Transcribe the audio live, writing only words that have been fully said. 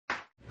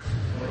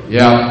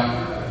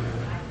Yeah.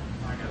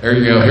 There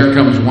you go. Here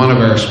comes one of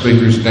our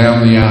speakers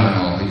down the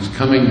aisle. He's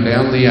coming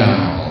down the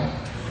aisle.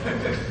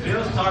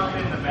 Bill's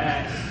talking in the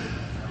back.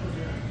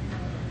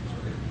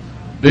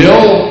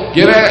 Bill,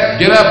 get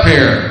up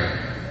here.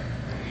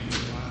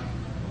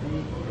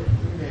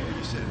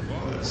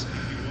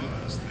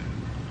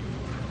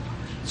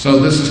 So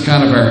this is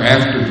kind of our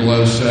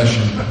afterglow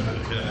session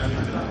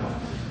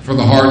for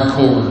the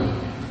hardcore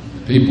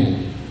people.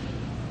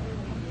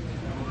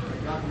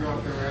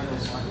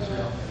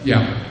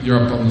 Yeah,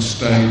 you're up on the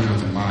stage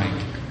with a mic.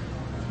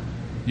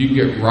 You can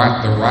get the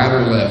right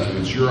or left.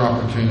 It's your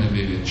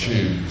opportunity to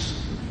choose.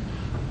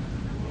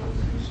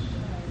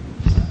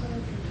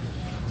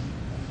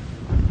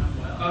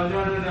 Oh,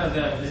 no,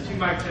 the two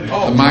mics.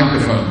 The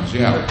microphones,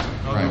 yeah,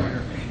 right.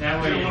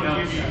 That way,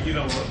 you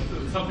know,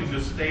 something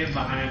to stand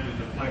behind with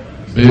the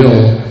microphone.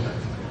 Bill.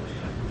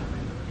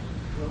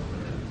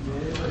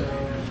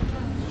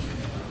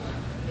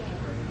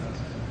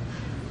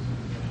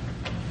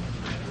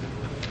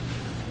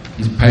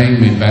 He's paying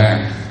me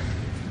back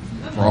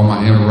for all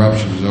my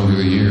interruptions over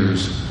the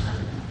years.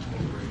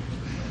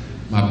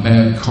 My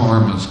bad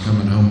karma's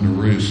coming home to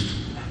roost.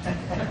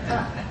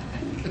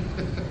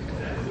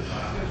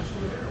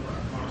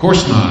 Of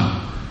course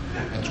not.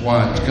 That's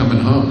why it's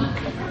coming home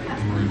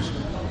to roost.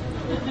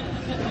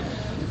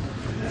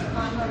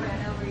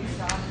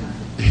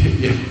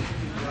 Yeah.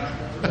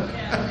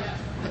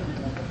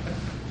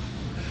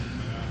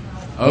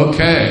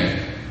 Okay.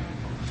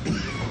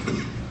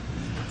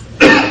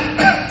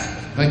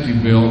 Thank you,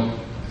 Bill.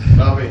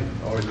 Bobby,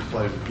 always a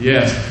pleasure.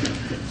 Yes.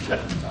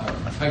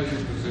 Take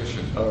your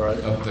position. All right.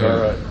 Up there. All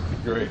right.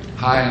 Great.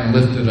 High and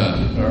lifted up.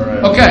 All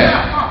right. Okay.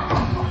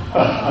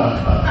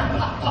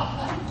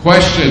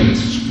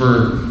 Questions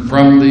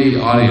from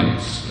the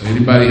audience.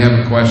 Anybody have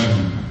a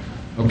question?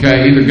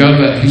 Okay, either go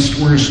to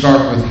we're going to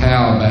start with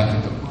Hal back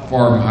at the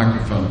far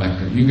microphone back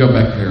there. You go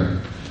back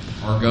there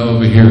or go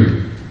over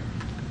here.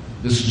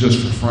 This is just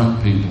for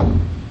front people.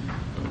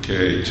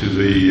 Okay, to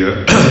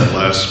the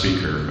last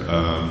speaker,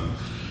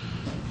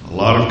 a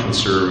lot of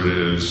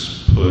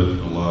conservatives put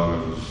a lot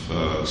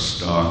of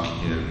stock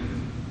in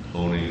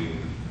owning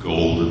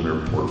gold in their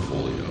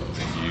portfolio.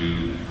 And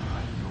you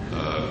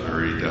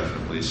very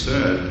definitely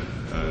said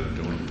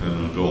don't depend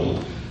on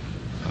gold.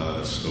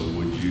 So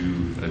would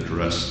you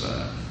address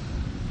that?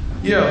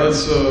 Yeah,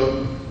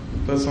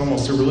 that's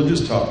almost a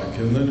religious topic,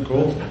 isn't it,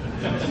 gold?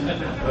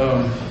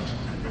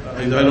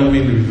 I don't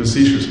mean to be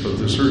facetious, but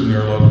there certainly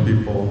are a lot of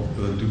people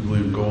that do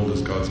believe gold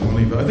is God's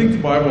money. But I think the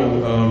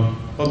Bible,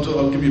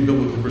 I'll give you a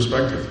biblical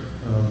perspective.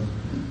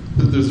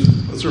 There's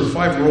sort of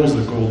 5 roles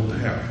that gold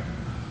have.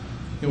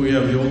 We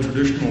have the old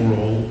traditional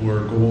role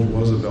where gold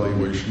was a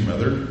valuation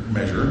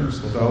measure,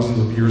 so thousands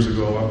of years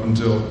ago up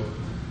until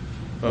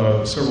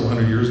several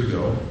hundred years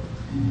ago.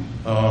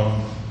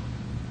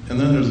 And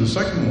then there's the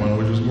second one,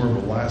 which is more of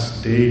a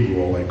last day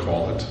role, I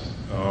call it.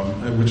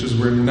 Which is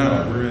where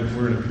now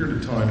we're in a period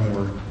of time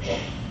where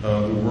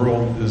the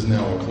world is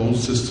now a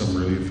closed system,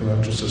 really, a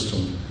financial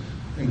system,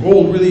 and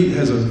gold really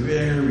has a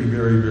very,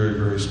 very, very,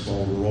 very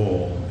small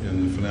role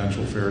in the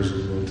financial affairs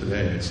of the world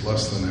today. It's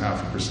less than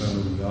 0.5%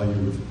 of the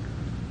value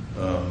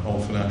of all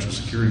financial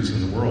securities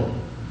in the world.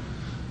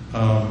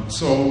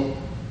 So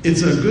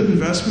it's a good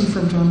investment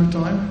from time to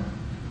time,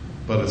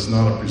 but it's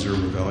not a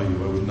preserve of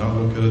value. I would not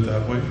look at it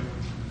that way.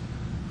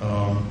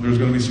 There's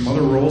going to be some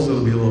other roles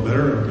that'll be a little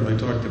better. I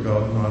talked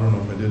about, I don't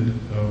know if I did,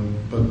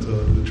 but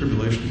the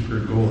tribulation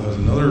period gold has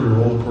another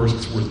role. Of course,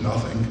 it's worth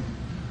nothing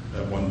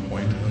at one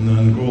point, and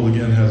then gold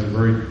again has a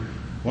very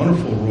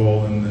wonderful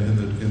role in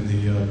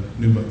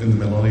the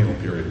millennial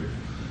period.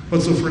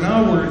 But so for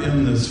now, we're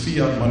in this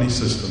fiat money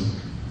system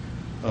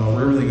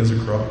where everything is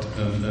corrupt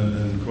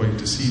and quite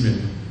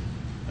deceiving,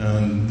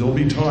 and there'll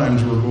be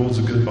times where gold's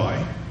a good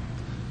buy.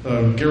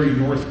 Gary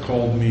North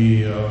called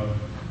me.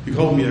 He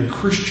called me a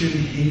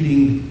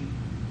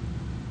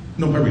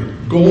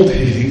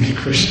gold-hating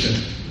Christian.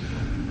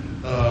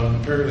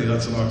 Apparently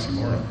that's an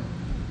oxymoron.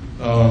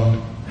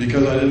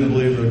 Because I didn't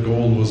believe that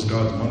gold was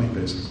God's money,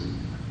 basically.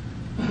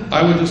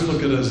 I would just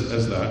look at it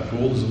as that.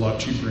 Gold is a lot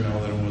cheaper now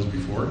than it was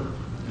before.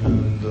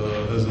 And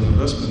as an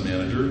investment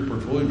manager,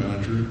 portfolio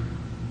manager,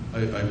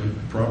 I would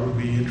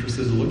probably be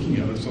interested in looking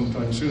at it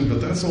sometime soon. But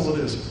that's all it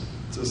is.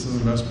 It's just an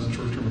investment,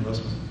 short-term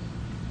investment.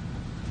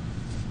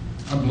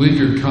 I believe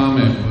your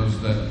comment was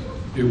that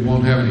it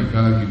won't have any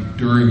value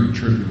during the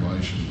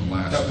tribulation,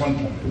 At one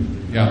point.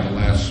 Yeah, the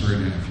last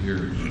 3.5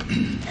 years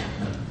and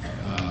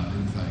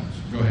things.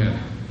 Go ahead.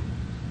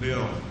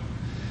 Bill,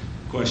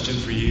 question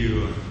for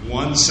you.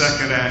 1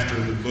 second after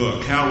the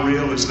book, how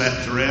real is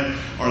that threat?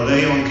 Are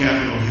they on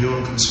Capitol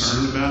Hill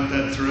concerned about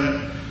that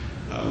threat?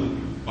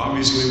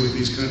 Obviously, with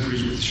these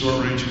countries with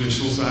short-range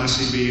missiles,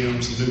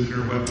 ICBMs,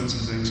 nuclear weapons,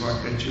 and things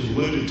like that, you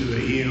alluded to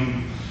the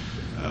EM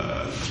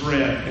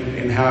threat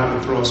and how it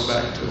would throw us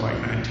back to like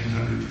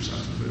 1900 or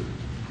something.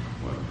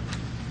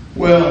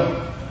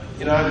 Well,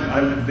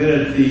 I've been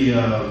at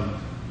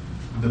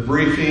the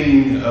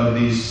briefing of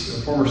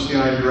these former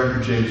CIA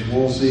Director James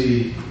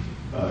Woolsey,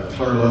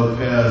 Claire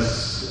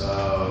Lopez,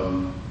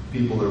 Pete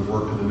people that have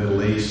worked in the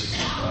Middle East,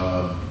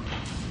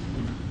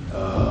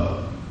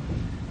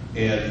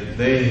 and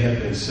they have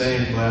been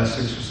saying for the last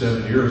 6 or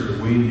 7 years that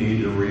we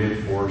need to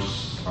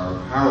reinforce our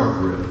power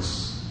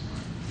grids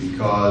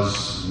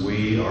because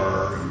we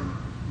are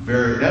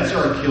that's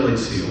our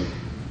Achilles heel.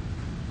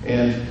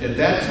 And at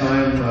that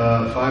time,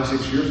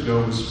 5-6 years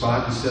ago, it was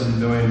 $5 to $7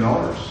 billion.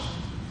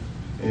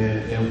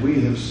 And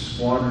we have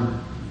squandered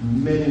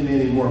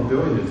many more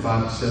billion than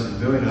 $5 to $7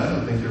 billion. I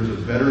don't think there's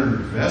a better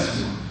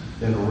investment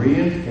than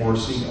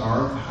reinforcing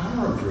our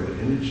power grid.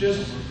 And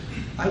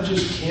I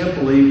just can't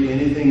believe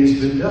anything has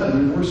been done. I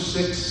mean, we're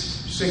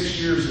six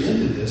years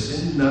into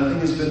this and nothing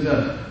has been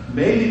done.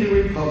 Maybe the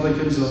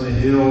Republicans on the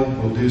Hill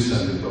will do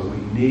something, but we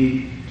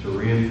need to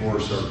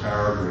reinforce our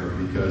power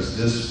grid because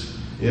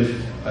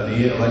if an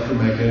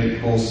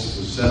electromagnetic pulse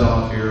was set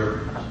off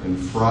here and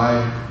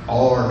fried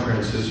all our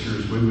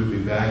transistors, we would be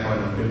back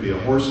on, it would be a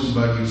horse and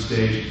buggy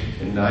stage,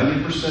 and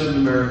 90% of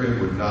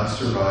America would not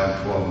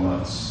survive 12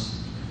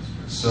 months.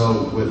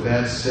 So with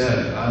that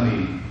said, I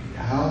mean,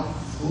 how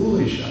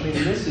foolish. I mean,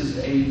 this is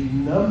a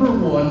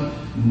 #1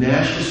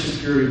 national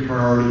security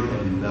priority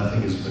and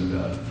nothing has been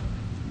done.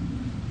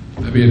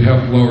 Maybe it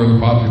helped lower the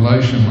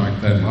population like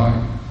they'd like.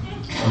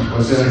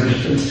 What's that?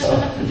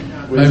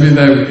 Maybe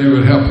it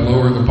would help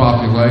lower the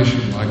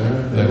population like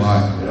they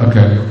like.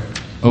 Okay.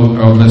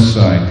 Oh, on this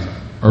side.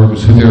 Or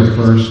was who there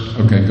first?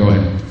 Okay, go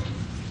ahead.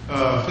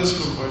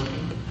 Fiscal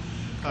question.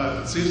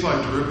 It seems like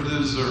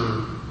derivatives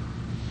are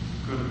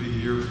going to be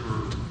here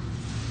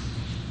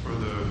for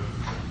the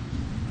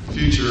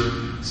future.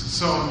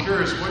 So I'm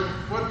curious,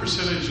 what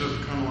percentage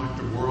of kind of like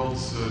the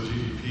world's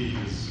GDP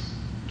is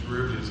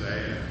derivatives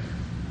add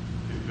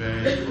in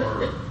value,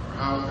 or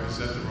how is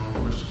that the wrong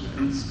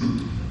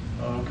question?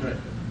 Okay.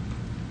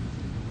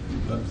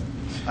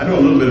 I know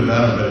a little bit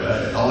about it,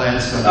 but I'll add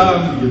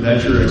something.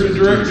 That's your expertise.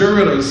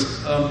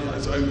 Derivatives. I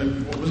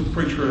wasn't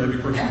quite sure I had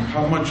your question.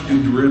 How much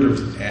do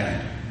derivatives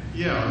add?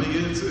 Yeah, I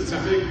mean it's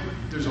a big.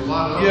 There's a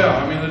lot of. Yeah,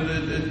 I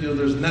mean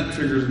there's net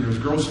figures and there's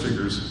gross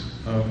figures.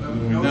 We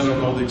net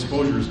out all the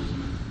exposures.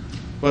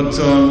 But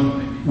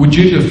would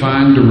you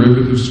define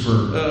derivatives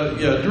for?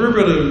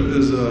 Derivative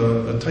is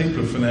a type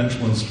of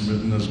financial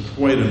instrument, and there's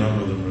quite a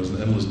number of them. There's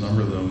an endless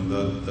number of them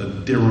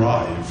that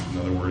derive, in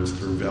other words,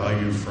 their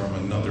value from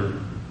another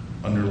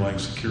underlying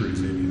security,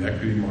 maybe an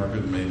equity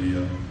market, maybe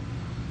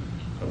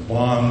a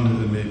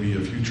bond, maybe a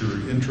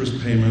future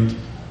interest payment,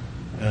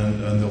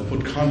 and they'll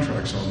put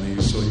contracts on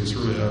these, so you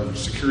sort of have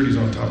securities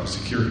on top of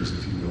securities,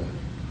 if you will.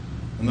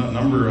 And that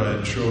number I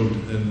had showed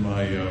in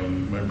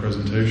my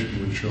presentation,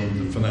 which showed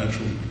the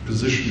financial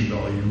position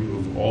value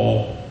of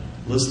all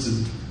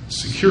listed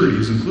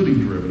securities,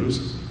 including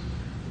derivatives,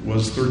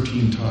 was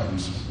 13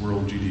 times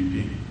world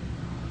GDP.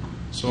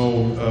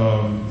 So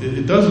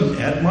it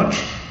doesn't add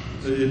much.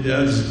 It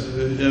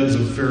adds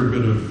a fair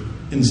bit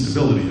of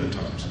instability at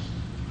times.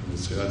 I would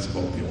say that's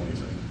about the only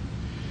thing.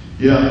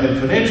 Yeah, and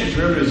financial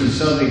derivatives is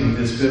something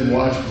that's been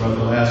watched for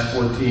the last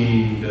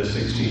 14 to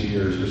 16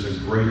 years. There's a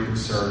great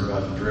concern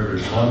about the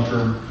derivatives.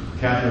 Long-term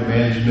capital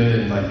management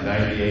in like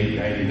 98,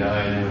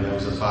 99, when that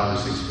was a $5 or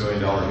 $6 billion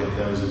hit,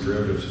 that was a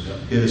derivatives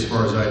hit as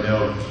far as I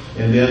know.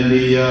 And then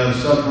the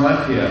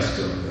subprime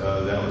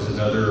fiasco, that was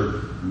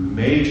another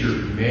major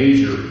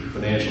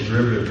financial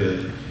derivative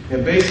hit.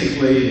 And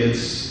basically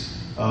it's,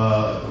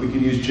 we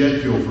can use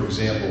jet fuel, for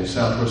example.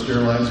 Southwest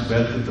Airlines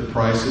bet that the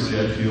price of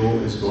jet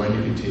fuel is going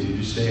to continue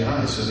to stay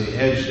high, so they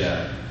hedge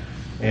that.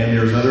 And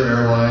there's other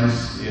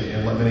airlines,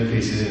 in many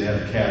cases they didn't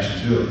have the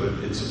cash to do it,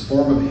 but it's a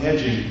form of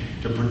hedging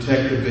to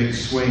protect the big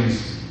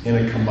swings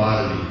in a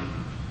commodity.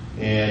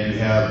 And you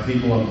have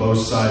people on both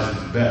sides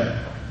of the bet.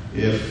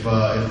 If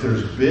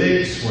there's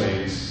big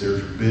swings,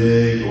 there's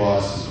big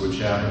losses, which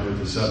happen with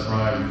the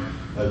subprime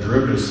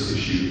derivatives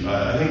issue.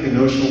 I think the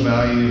notional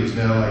value is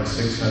now like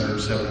 600,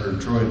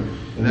 700 trillion,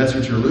 and that's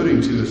what you're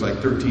alluding to, is like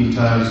 13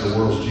 times the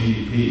world's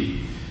GDP.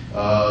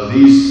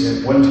 These,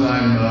 at one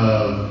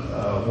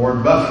time,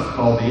 Warren Buffett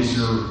called these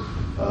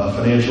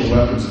financial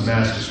weapons of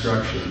mass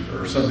destruction,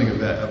 or something of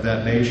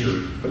that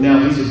nature. But now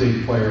he's a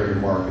big player in the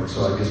market,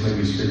 so I guess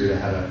maybe he's figured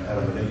out how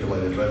to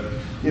manipulate it. But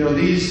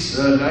these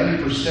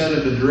 90%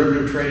 of the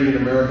derivative trading in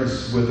America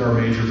is with our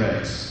major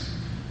banks,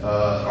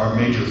 our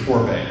major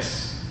 4 banks.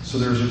 So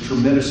there's a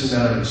tremendous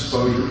amount of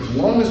exposure. As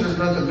long as there's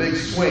not the big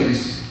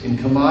swings in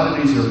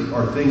commodities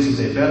or things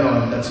that they bet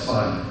on, that's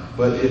fine.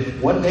 But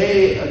if one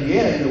day,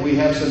 again, that we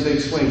have some big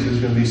swings, there's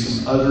going to be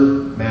some other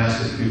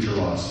massive future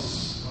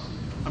losses.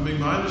 I mean,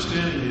 my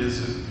understanding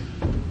is that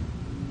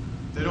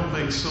they don't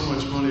make so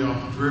much money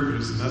off of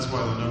derivatives, and that's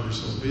why the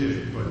number's so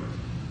big. But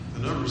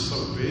the number's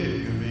so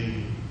big, I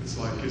mean, it's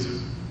like, is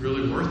it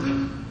really worth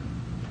it?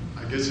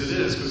 I guess it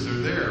is, because they're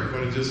there.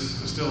 But I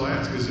still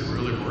ask, is it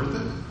really worth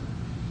it?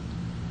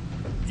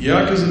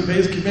 Yeah, because it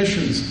pays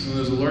commissions, and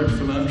there's a large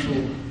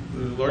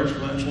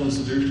financial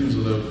institutions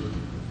with an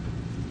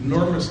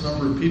enormous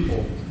number of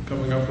people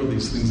coming up with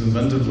these things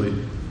inventively,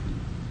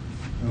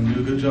 and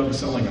do a good job of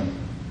selling them.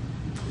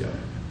 Yeah.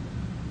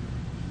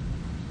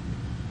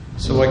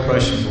 So my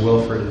question for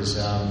Wilfred is,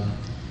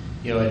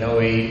 in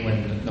 08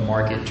 when the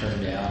market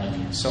turned down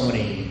and so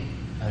many,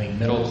 I think,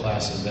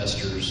 middle-class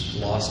investors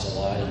lost a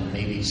lot, and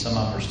maybe some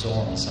of them are still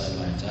on the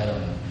sidelines. I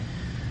don't know.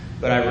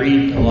 But I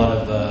read a lot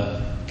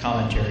of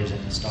commentaries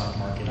in the stock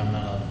market. I'm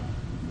not a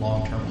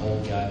long-term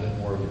hold guy, but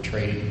more of a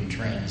trading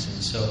trends.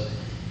 And so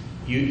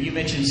you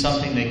mentioned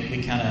something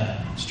that kind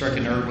of struck a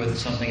nerve with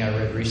something I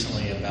read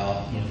recently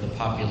about the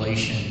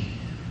population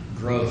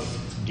growth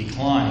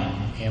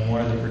decline, and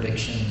one of the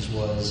predictions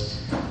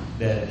was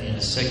that in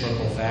a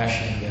cyclical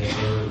fashion that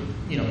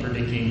they were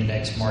predicting the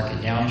next market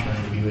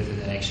downturn to be within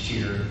the next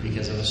year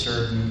because of a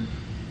certain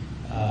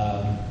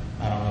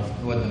I don't know if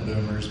it wasn't the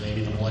boomers,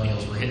 maybe the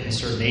millennials were hitting a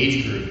certain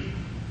age group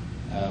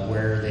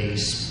where they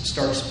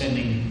start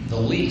spending the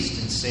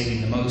least and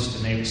saving the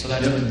most, and so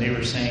that's when they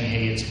were saying,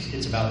 hey,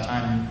 it's about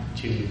time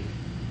to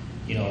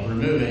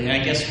remove it. And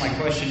I guess my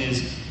question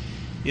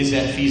is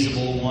that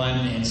feasible,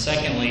 one? And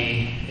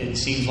secondly, it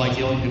seems like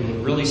the only people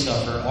that really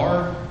suffer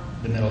are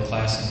the middle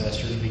class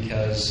investors,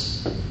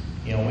 because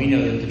we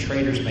know that the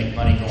traders make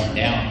money going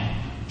down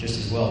just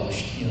as well with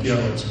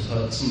shorts and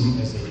puts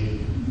as they do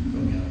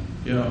going up.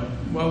 Yeah,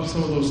 well,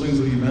 some of those things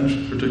that you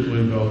mentioned,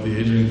 particularly about the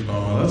aging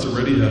phenomenon, that's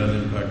already had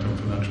an impact on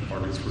financial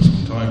markets for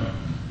some time.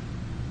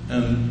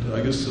 And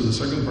I guess to the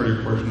second part of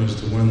your question as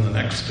to when the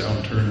next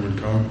downturn would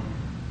come,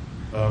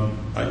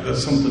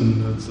 that's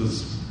something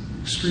that's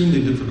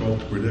extremely difficult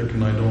to predict,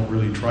 and I don't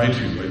really try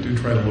to. I do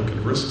try to look at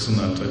risks and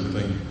that type of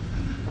thing.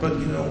 But,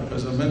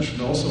 as I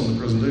mentioned also in the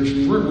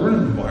presentation, we're in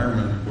an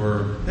environment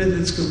where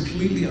it's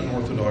completely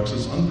unorthodox,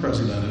 it's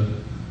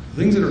unprecedented.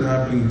 Things that are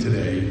happening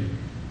today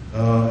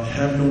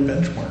have no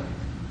benchmark.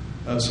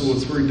 So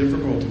it's very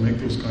difficult to make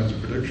those kinds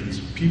of predictions.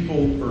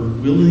 People are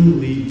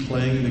willingly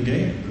playing the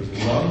game.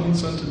 There's a lot of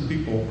incented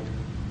people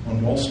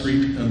on Wall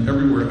Street and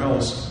everywhere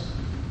else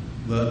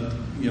that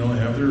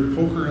have their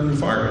poker in the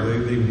fire.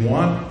 They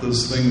want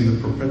this thing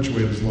to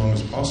perpetuate as long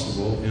as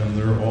possible, and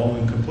they're all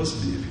in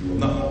complicity, if you will.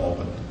 Not all,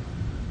 but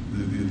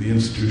the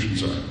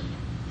institutions are.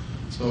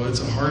 So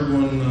it's a hard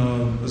one.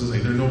 As I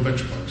say, there are no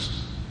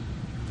benchmarks.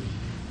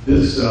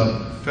 This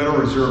Federal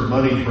Reserve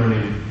money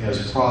printing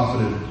has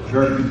profited.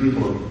 Very few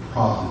people have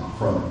profited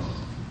from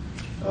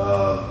it.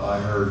 I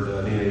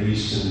heard Nina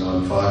Easton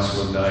on Fox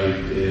one night,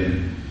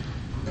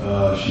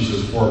 and she's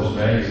with Forbes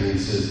magazine,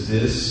 says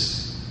this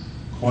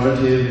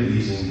quantitative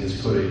easing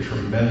has put a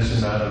tremendous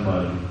amount of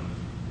money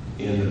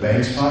in the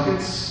bank's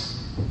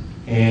pockets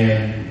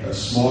and a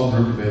small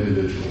group of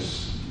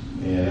individuals.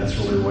 And that's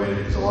really weighted,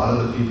 because a lot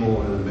of the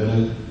people in the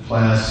middle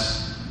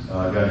class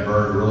got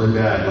burned really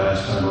bad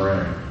last time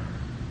around.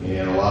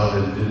 And a lot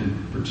of them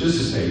didn't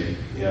participate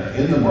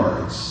in the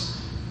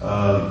markets.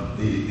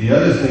 The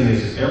other thing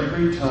is,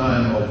 every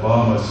time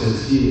Obama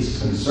says he is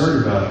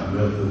concerned about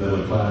the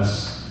middle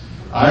class,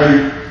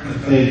 I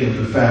think of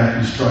the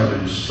fact he's trying to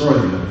destroy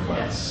the middle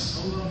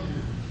class.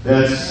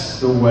 That's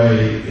the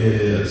way it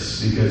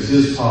is, because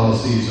his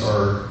policies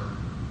are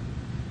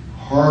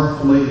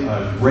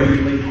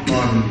greatly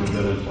harming the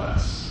middle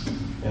class.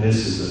 And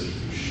this is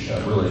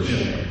really a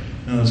shame.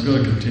 And it's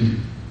going to continue.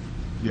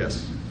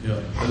 Yes. Yeah,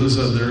 as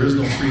I said, there is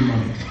no free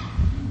money.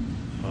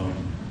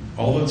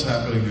 All that's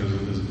happening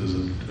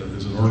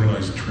is an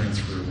organized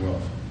transfer of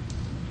wealth.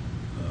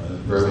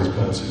 These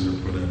policies are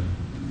put in.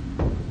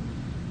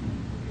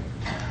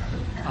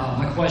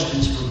 My question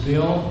is for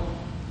Bill.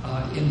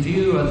 In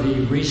view of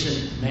the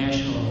recent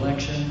national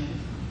election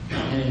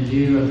and in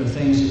view of the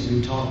things that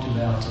we talked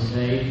about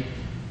today,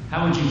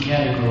 how would you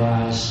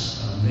categorize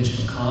Mitch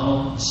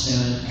McConnell, the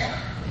Senate,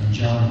 and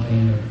John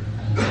Boehner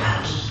in the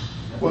House?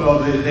 Well,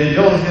 they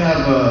don't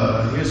have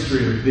a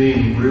history of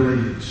being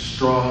really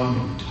strong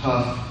and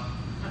tough.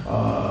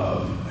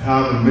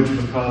 However, Mitch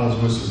McConnell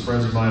was with some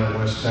friends of mine in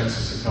West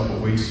Texas a couple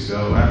of weeks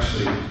ago,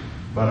 actually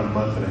about a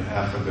month and a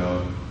half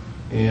ago.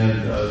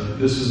 And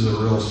this is a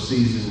real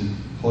seasoned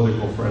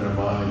political friend of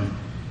mine.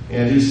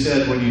 And he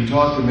said when you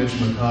talk to Mitch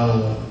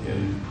McConnell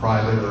in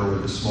private or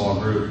with a small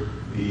group,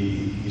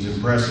 he's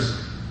impressive.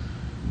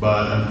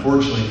 But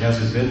unfortunately, he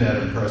hasn't been that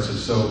impressive.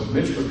 So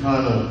Mitch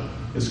McConnell,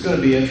 it's going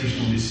to be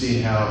interesting to see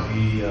how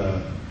he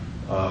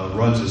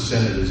runs the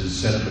Senate as a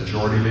Senate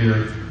Majority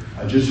Leader.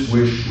 I just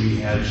wish we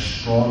had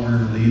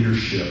stronger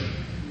leadership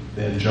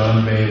than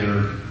John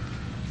Boehner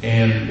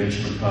and Mitch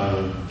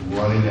McConnell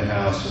running the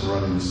House and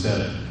running the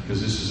Senate, because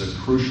this is a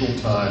crucial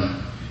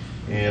time.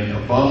 And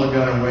Obama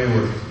got away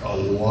with a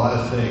lot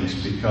of things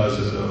because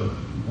of the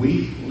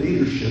weak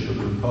leadership of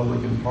the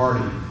Republican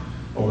Party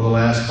over the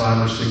last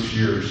 5 or 6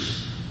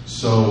 years.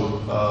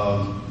 So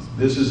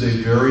this is a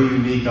very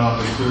unique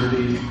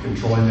opportunity,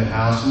 controlling the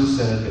House and the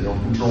Senate. They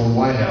don't control the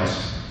White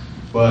House.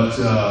 But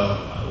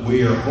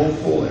we are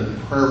hopeful and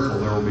prayerful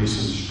there will be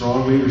some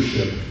strong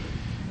leadership.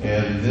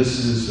 And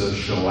this is a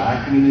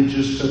shellacking that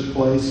just took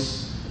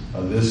place.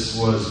 This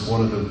was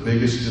one of the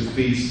biggest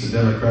defeats the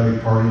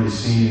Democratic Party has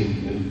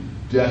seen in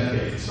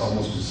decades,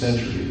 almost a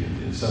century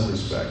in some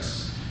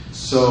respects.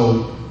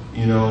 So,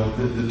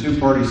 the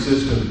two-party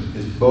system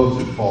is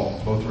both at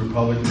fault. Both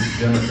Republicans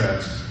and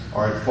Democrats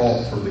are at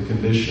fault for the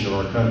condition of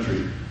our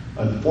country.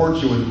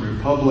 Unfortunately, with the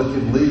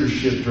Republican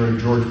leadership during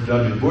George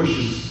W.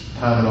 Bush's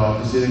time in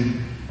office,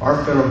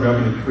 our federal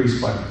government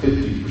increased by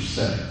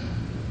 50%.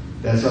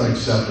 That's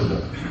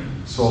unacceptable.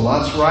 So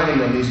lots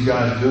riding on these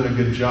guys doing a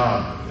good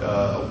job.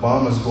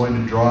 Obama's going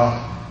to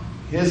draw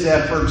his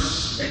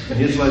efforts, and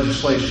his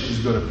legislation is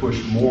going to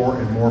push more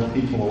and more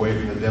people away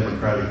from the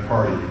Democratic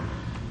Party.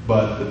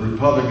 But the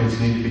Republicans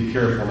need to be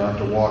careful not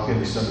to walk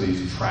into some of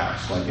these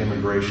traps, like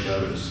immigration and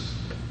others.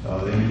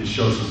 They need to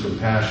show some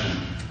compassion.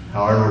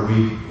 However,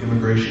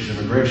 immigration is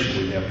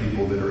immigration. We have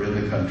people that are in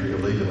the country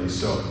illegally.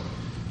 So,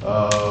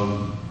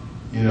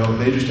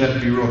 they just have to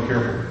be real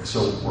careful.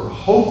 So we're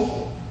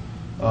hopeful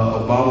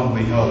Obama will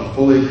be held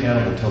fully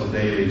accountable until the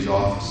day he leaves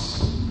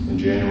office in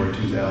January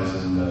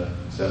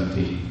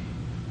 2017.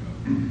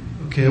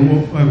 Okay,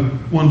 well, I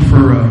have one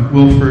for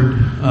Wilfred.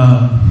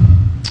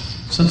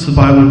 Since the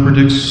Bible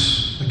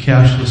predicts a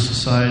cashless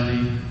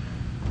society,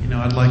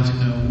 I'd like to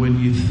know when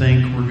you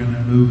think we're going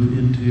to move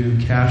into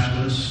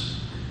cashless.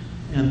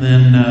 And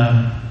then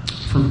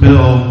for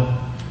Bill,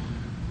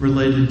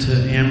 related to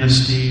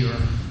amnesty or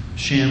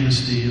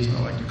shamnesty, as I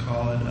like to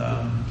call it.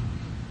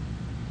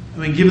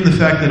 Given the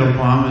fact that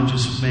Obama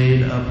just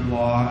made up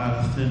law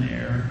out of thin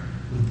air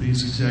with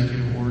these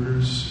executive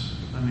orders,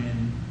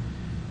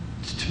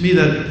 to me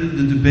that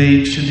the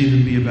debate shouldn't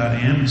even be about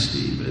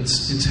amnesty, but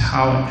it's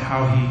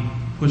how he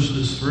pushed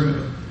this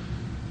through,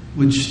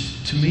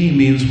 which to me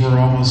means we're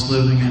almost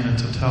living in a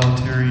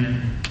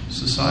totalitarian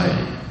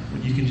society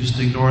when you can just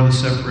ignore the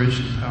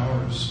separation of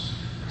powers.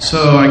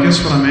 So I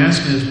guess what I'm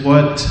asking is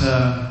what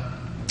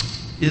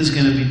is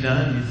going to be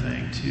done, you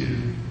think,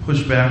 to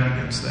push back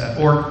against that,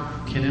 or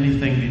can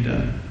anything be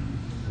done?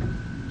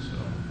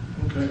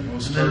 Okay,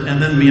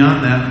 and then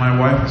beyond that, my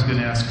wife is going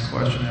to ask a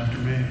question after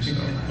me. So.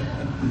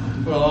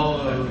 Well,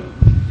 I'll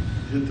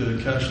hit the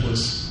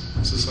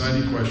cashless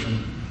society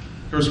question.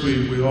 First,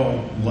 we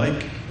all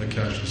like a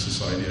cashless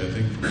society, I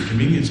think, from a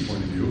convenience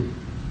point of view.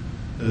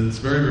 It's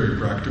very, very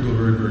practical,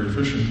 very, very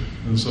efficient.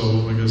 And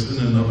so I guess in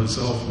and of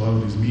itself, a lot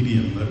of these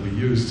medium that we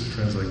use to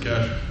translate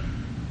cash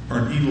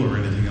aren't evil or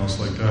anything else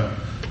like that.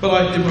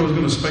 But if I was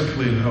going to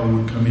speculate how it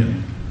would come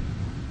in,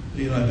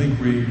 I think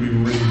we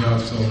already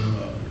got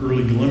some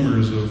early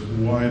glimmers of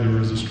why there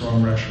is a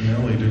strong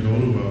rationality to go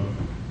to a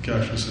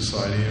cashless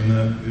society, and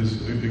that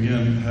is,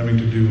 again, having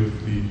to do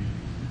with the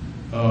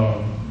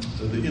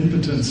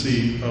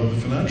impotency of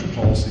the financial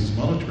policies,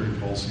 monetary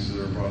policies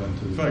that are brought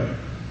into effect.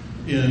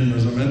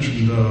 As I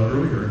mentioned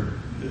earlier,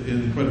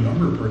 in quite a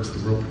number of parts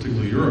of the world,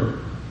 particularly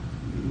Europe,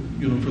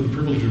 for the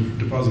privilege of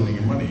depositing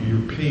your money,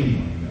 you're paying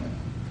money now.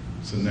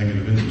 It's a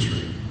negative interest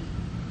rate.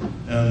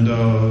 And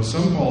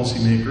some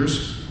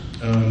policymakers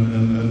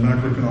and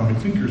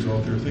macroeconomic thinkers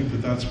out there think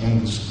that that's one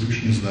of the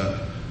solutions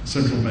that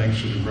central banks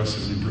should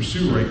aggressively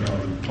pursue right now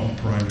to pump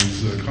prime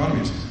these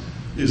economies,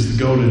 is to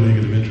go to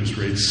negative interest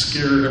rates,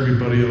 scare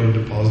everybody out of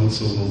deposits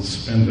so they'll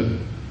spend it.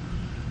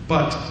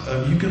 But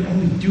you can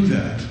only do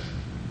that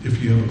if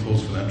you have a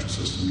closed financial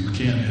system. You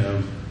can't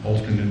have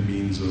alternate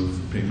means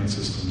of payment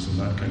systems and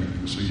that kind of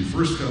thing. So you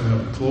first got to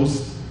have a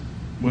closed.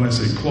 When I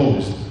say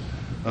closed,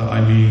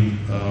 I mean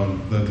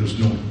that there's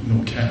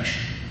no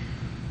cash.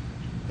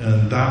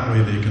 And that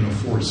way they can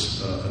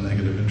enforce a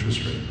negative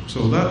interest rate.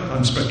 So that,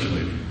 I'm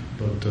speculating,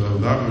 but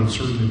that would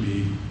certainly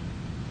be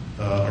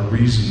a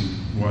reason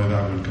why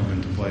that would come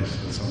into place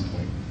at some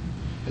point.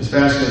 It's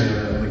fascinating.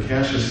 On the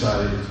cashless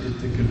side,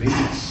 the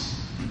convenience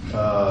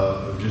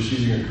of just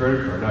using a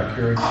credit card, not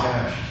carrying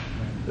cash.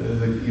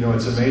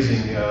 It's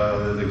amazing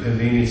the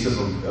convenience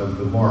of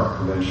the mark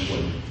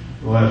eventually.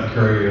 We'll have to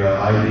carry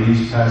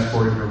IDs,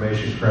 passport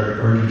information, credit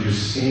card, or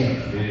just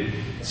scan.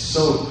 It's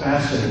so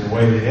fascinating the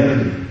way the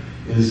enemy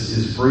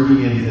is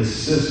bringing in his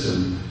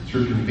system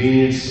through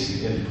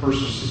convenience and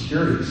personal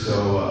security.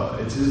 So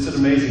it's an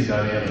amazing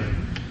dynamic.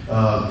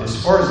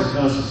 As far as the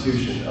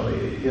Constitution,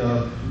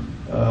 Alan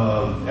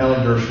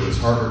Dershowitz,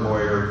 Harvard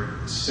lawyer,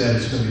 said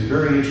it's going to be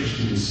very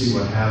interesting to see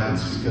what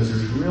happens because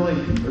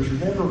there's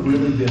never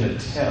really been a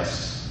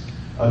test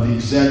of the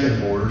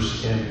executive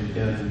orders,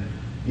 and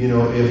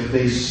if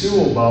they sue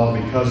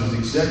Obama because of the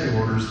executive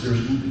orders,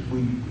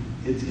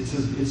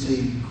 it's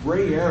a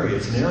gray area.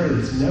 It's an area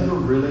that's never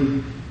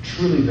really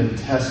truly been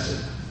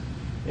tested,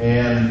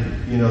 and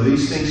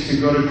these things could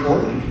go to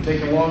court and it can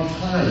take a long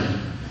time.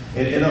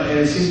 And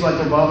it seems like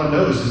Obama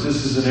knows that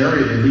this is an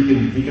area that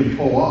he can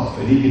pull off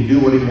and he can do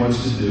what he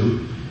wants to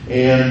do.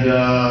 And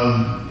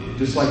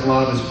just like a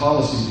lot of his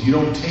policies, you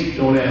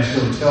don't ask,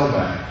 don't tell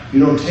back. You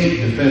don't take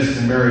defense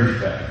and marriage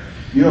back.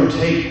 You don't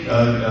take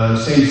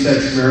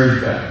same-sex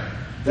marriage back.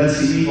 That's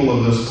the evil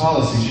of those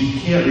policies. You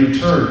can't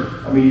return.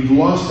 You've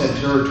lost that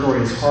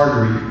territory. It's hard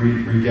to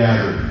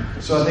regather.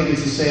 So I think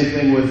it's the same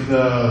thing with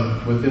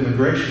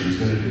immigration. He's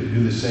going to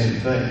do the same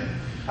thing.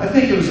 I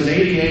think it was in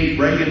 '88,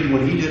 Reagan,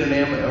 when he did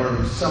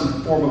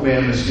some form of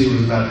amnesty, it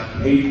was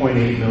about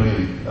 8.8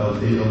 million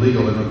of the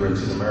illegal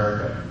immigrants in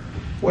America.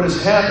 What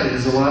has happened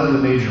is a lot of the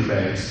major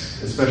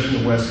banks, especially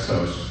the West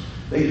Coast,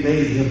 they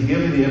have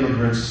given the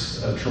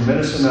immigrants a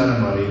tremendous amount of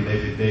money.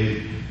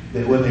 They've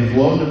that when they've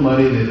loaned them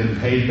money, they've been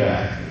paid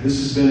back.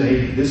 This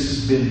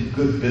has been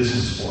good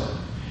business for them.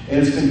 And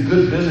it's been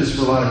good business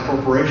for a lot of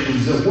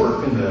corporations that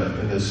work in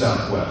the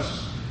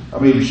Southwest. I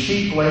mean,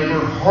 cheap labor,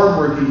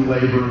 hardworking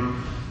labor,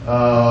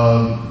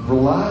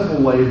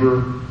 reliable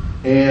labor.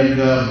 And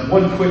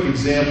one quick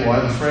example, I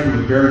have a friend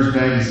with Barron's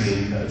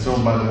Magazine. It's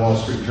owned by the Wall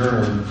Street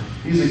Journal. And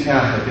he's a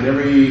Catholic, and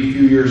every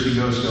few years he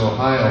goes to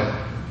Ohio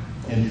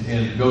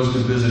and goes to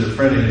visit a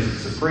friend of his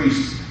that's a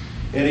priest.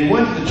 And he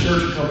went to the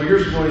church a couple of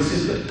years ago, and he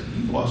said,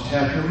 "You've lost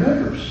half your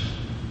members.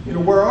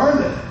 Where are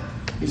they?"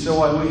 He said,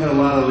 "Well, we had a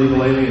lot of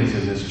illegal aliens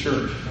in this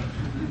church,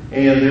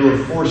 and they were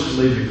forced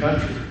to leave the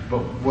country." But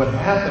what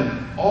happened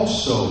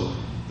also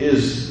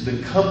is the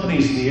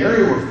companies in the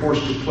area were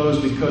forced to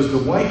close because the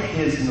white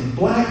kids and the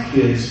black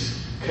kids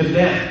could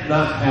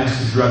not pass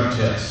the drug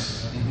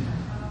test.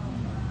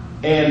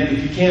 And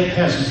if you can't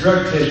pass the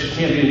drug test, you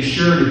can't be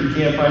insured. If you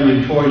can't find the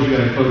employees, you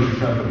got to close your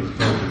companies,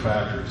 close your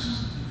factories.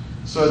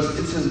 So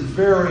it's a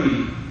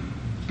very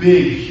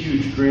big,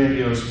 huge,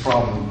 grandiose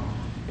problem.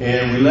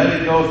 And we let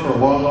it go for a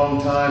long,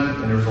 long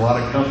time, and there was a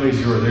lot of companies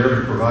who were there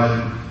to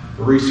provide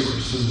the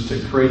resources to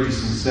create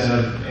this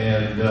incentive.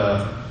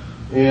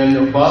 And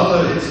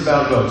Obama, it's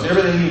about votes.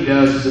 Everything he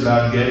does is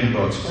about getting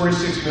votes.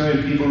 46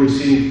 million people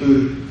receiving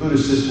food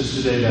assistance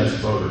today, that's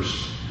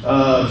voters.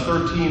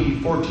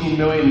 14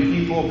 million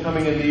people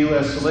coming into the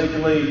U.S.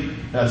 illegally,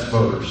 that's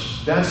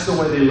voters. That's the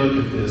way they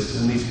look at this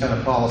and these kind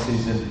of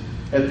policies. And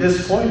at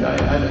this point, I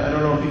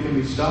don't know if he can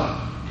be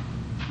stopped.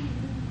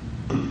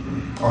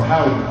 Or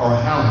how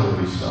will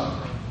we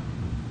stop?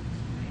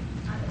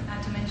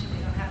 Not to mention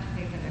they don't have to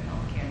pay for their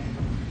health care.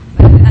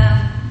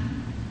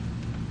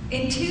 But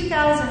in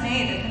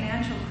 2008, the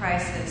financial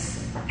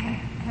crisis,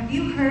 have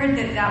you heard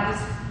that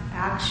was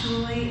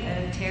actually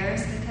a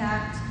terrorist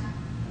attack?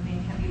 I mean,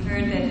 have you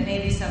heard that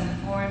maybe some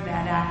foreign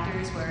bad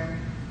actors were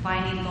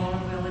finding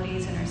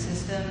vulnerabilities in our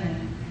system?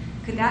 And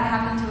could that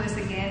happen to us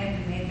again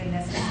if we made the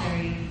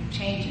necessary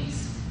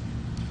changes?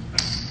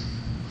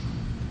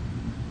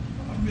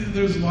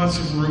 There's lots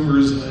of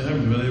rumors, and I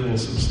haven't been able to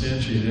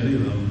substantiate any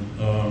of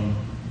them.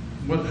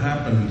 What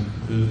happened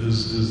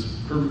is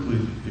perfectly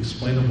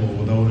explainable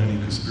without any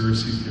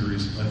conspiracy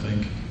theories, I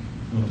think.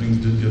 Things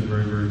did get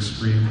very, very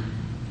extreme.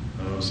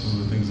 Some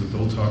of the things that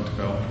Bill talked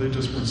about, they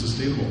just weren't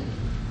sustainable.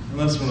 And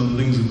that's one of the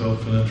things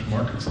about financial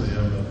markets. They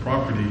have that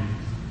property.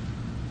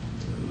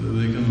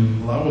 They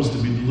can allow us to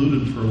be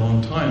diluted for a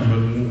long time,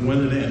 but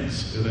when it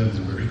ends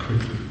very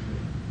quickly.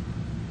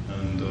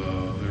 And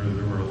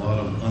there were a lot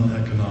of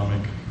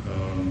uneconomic,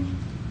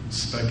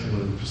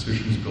 speculative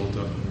positions built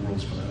up in the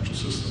world's financial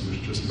system,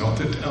 which just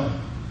melted down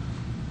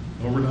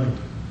overnight.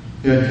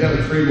 Yeah,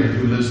 Kevin Friedman,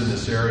 who lives in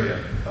this area,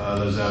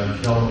 lives out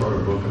in Kelm,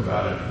 wrote a book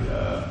about it.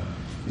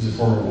 He's a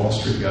former Wall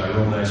Street guy, a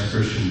real nice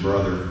Christian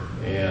brother,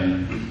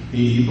 and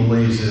he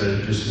believes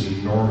that just an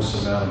enormous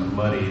amount of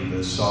money, the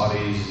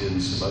Saudis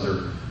and some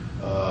other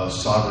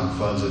sovereign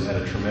funds that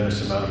had a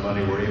tremendous amount of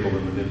money were able to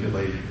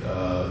manipulate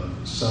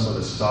some of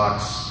the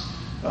stocks,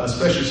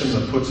 especially some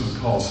of the puts and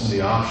calls, some of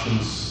the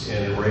options,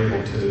 and were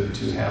able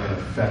to have an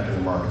effect in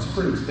the market. It's a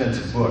pretty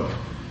extensive book.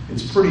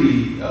 It's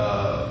pretty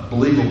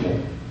believable,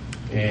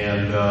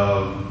 and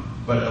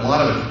but a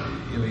lot of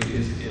it,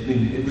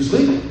 it was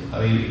legal.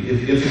 I mean,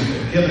 if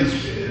Kevin's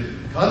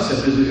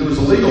concept is it was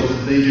illegal,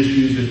 that they just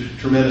used a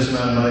tremendous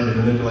amount of money to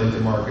manipulate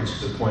the markets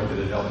to the point that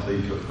it helped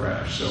lead to a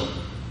crash. So,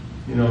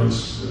 the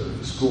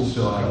school's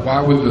still out.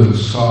 Why would the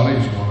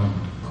Saudis want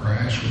to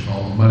crash with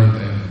all the money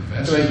they have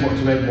invested?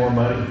 To make more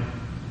money.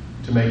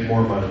 To make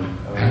more money.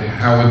 I mean,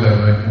 how would they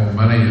make more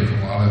money if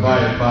a lot of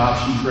by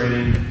option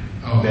trading,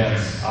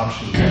 bets, okay.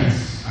 Option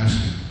bets, I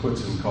see.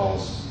 Puts and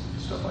calls,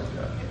 stuff like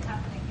that. It's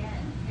happening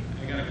again.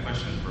 I got a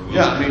question for Wilfred.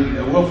 Yeah, I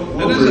mean, Wilfred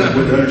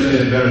would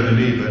understand it better than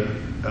me, but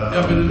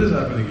yeah, but it is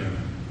happening again,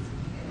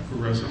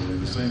 progressively.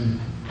 The same.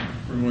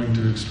 We're going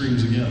to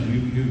extremes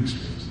again, new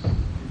extremes.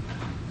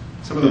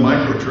 Some of the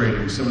micro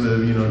trading, some of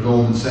the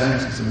Goldman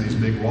Sachs and some of these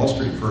big Wall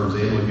Street firms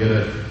able to get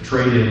a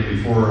trade in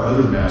before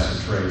other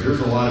massive trades. There's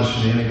a lot of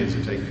shenanigans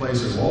that take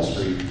place in Wall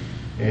Street,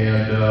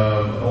 and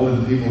only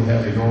the people who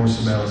have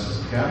enormous amounts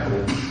of capital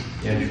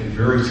and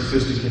very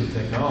sophisticated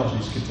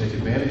technologies can take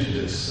advantage of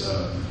this.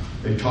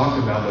 They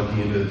talked about looking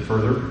into it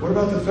further. What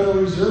about the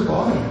Federal Reserve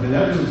audit? I mean,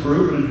 that was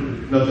approved,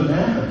 and nothing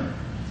happened.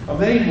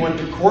 They even went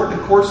to court,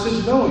 and the court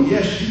says, no,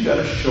 yes, you've got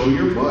to show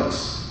your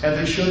books. Have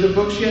they showed their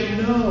books yet?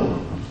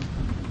 No.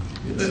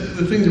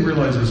 The thing to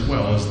realize as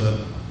well is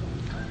that,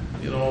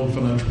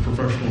 financial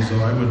professionals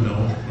that I would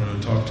know,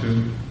 talk to,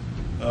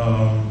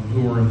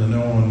 who are in the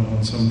know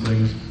on some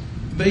things,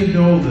 they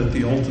know that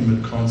the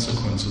ultimate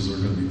consequences are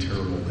going to be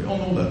terrible. They all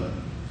know that.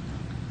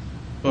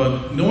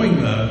 But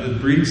knowing that, it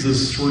breeds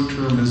this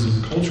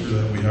short-termism culture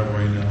that we have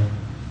right now.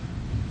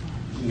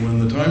 When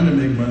the time to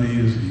make money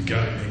is, you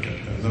got to make it.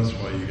 And that's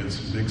why you get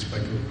some big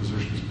speculative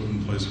positions put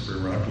in place very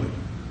rapidly.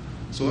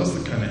 So that's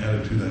the kind of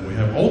attitude that we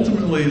have.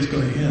 Ultimately, it's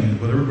going to end,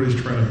 but everybody's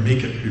trying to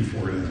make it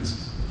before it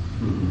ends.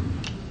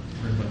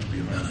 Very much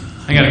behind.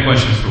 I got a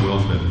question for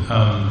Wilfred.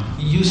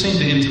 You seem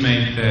to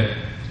intimate that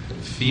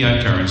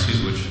fiat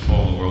currencies, which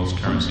all the world's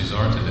currencies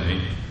are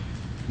today,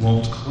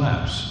 won't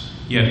collapse.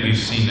 Yet we've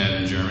seen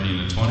that in Germany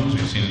in the 20s,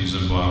 we've seen it in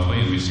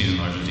Zimbabwe, and we've seen it in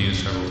Argentina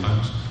several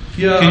times.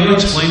 Yeah, Can you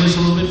explain this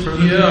a little bit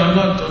further? Yeah,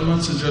 I'm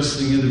not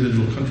suggesting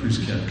individual countries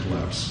can't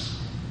collapse.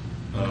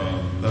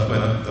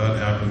 That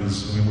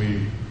happens. I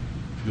mean,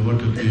 if you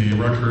look at the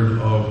record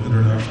of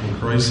international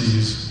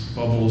crises,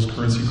 bubbles,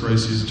 currency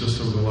crises,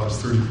 just over the last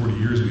 30, 40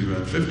 years, we've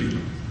had 50 of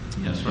them.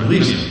 Yes, right. At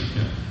least.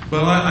 Yeah.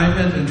 But I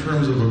meant in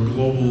terms of a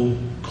global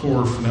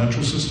core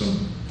financial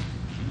system,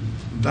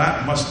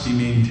 that must be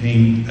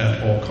maintained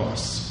at all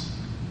costs.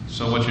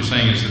 So what you're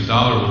saying is the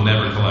dollar will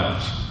never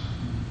collapse?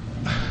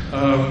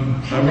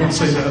 I won't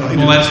say that either.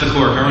 Well, that's the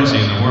core currency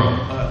in the world.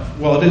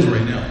 Well, it is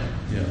right now.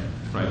 Yeah.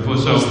 Right. Well,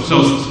 So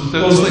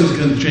those things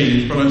can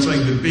change, but I'm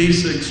saying the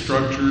basic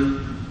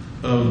structure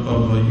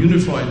of a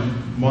unified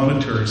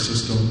monetary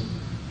system,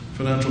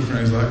 financial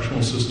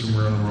transactional system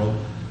around the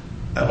world,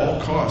 at all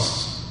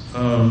costs,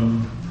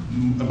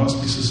 it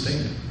must be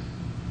sustained.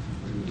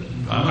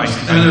 And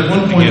at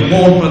one point it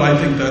won't, but I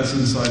think that's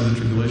inside the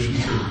tribulation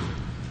period.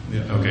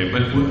 Yeah. Okay,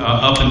 but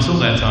up until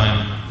that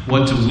time,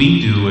 what do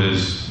we do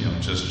as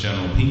just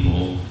general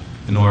people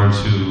in order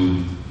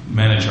to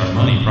manage our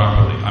money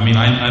properly? I mean,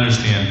 I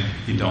understand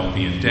you don't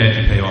be in debt,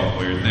 you pay off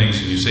all your things,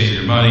 and you save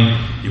your money,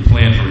 you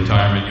plan for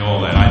retirement, all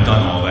that. I've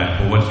done all that.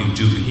 But what you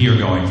do here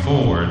going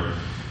forward,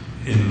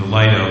 in the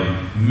light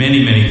of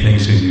many, many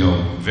things can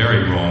go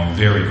very wrong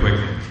very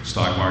quickly.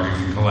 Stock market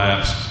can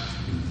collapse,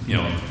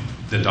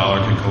 the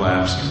dollar can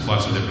collapse,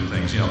 lots of different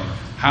things.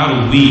 How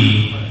do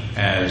we,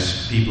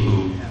 as people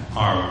who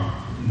are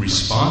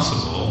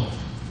responsible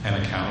and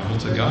accountable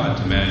to God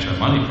to manage our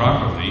money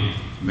properly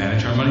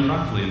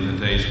in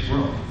today's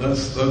world?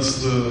 That's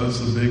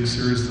the big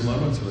serious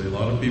dilemma today. A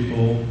lot of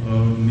people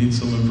need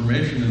some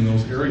information in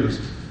those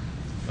areas.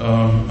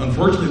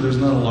 Unfortunately, there's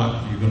not a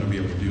lot you're going to be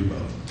able to do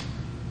about it.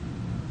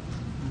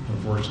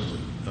 Unfortunately,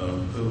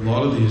 a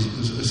lot of these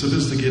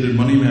sophisticated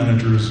money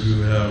managers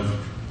who have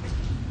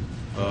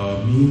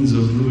means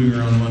of moving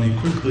around money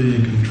quickly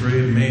and can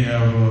trade may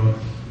have a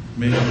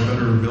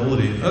better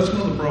ability. That's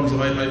one of the problems.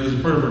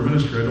 As part of our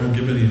ministry, I don't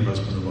give any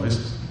investment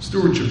advice.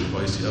 Stewardship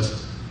advice,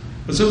 yes.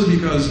 But simply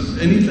because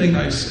anything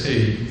I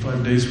say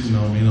 5 days from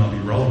now may not be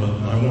relevant,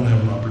 and I won't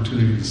have an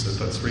opportunity to set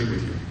that straight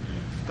with you.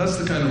 That's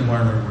the kind of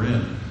environment we're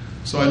in.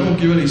 So I don't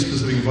give any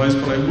specific advice,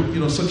 but I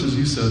would, such as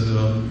you said,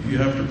 you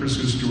have to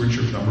pursue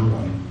stewardship, number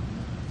one.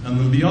 And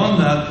then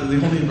beyond that,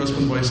 the only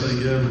investment advice I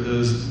give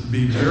is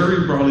be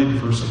very broadly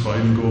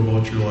diversified and go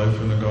about your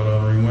life in a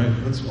God-honoring way.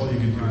 That's all you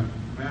can do.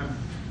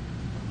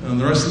 And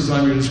the rest of the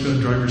time, you're just going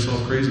to drive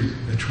yourself crazy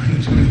by trying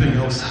to do anything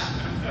else.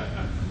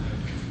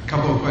 A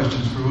couple of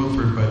questions for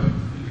Wilfred,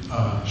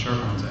 but short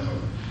ones, I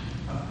hope.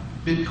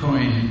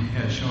 Bitcoin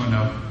has shown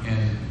up,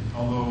 and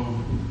although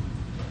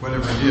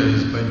whatever it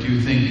is, but do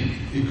you think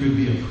it could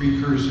be a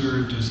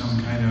precursor to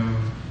some kind of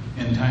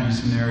end-time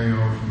scenario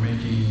for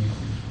making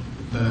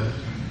the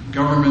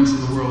governments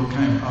of the world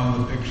kind of out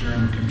of the picture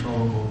and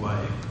controllable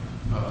by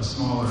a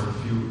smaller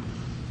few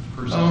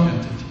person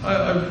entity?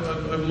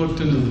 I've looked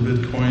into the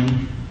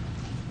Bitcoin.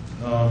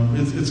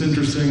 It's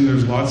interesting.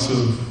 There's lots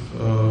of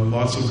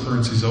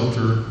currencies out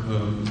there.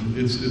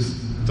 It's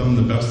done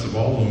the best of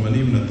all of them, and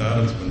even at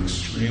that, it's been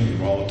extremely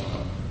volatile.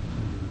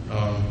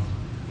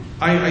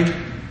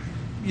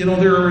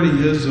 There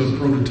already is a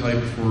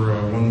prototype for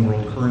a one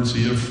world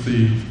currency if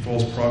the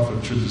false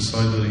prophet should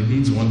decide that he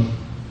needs one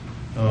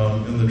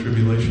in the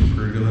tribulation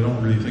period, because I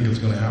don't really think it's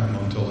going to happen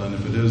until then,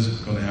 if it is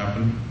going to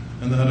happen.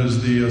 And that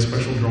is the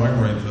special drawing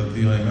right that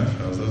the IMF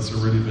has. That's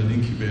already been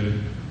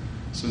incubated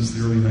since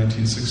the early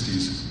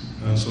 1960s.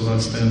 And so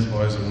that stands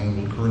by as a one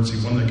world currency,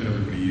 one that can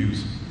everybody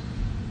use.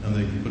 And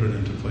they can put it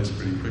into place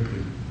pretty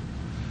quickly.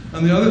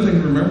 And the other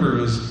thing to remember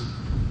is,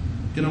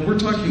 we're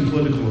talking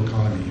political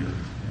economy here.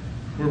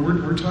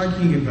 We're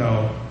talking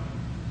about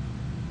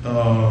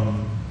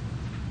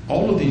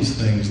all of these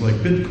things like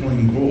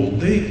Bitcoin, gold.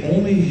 They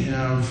only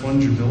have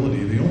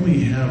fungibility. They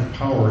only have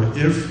power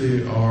if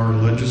they are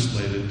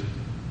legislated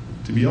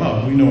to be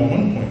allowed. We know at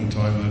one point in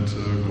time that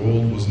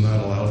gold was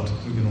not allowed,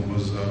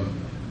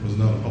 was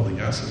not a public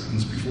asset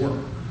since before.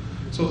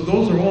 So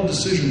those are all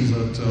decisions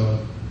that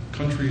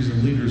countries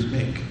and leaders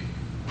make.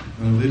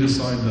 And if they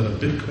decide that a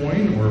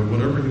Bitcoin or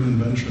whatever new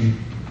invention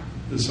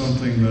is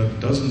something that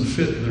doesn't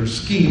fit their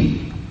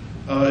scheme,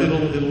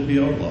 it'll be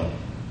outlawed,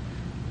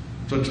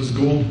 such as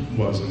gold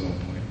was at one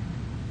point,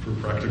 for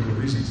practical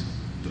reasons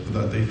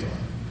that they thought.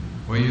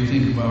 What do you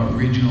think about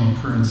regional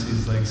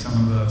currencies like some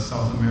of the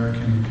South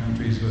American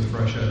countries with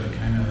Russia that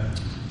kind of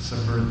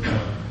subvert the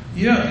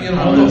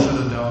balance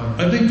of the dollar?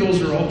 I think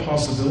those are all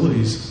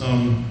possibilities.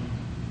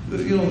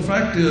 The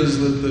fact is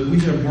that we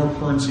have more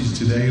currencies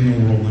today in the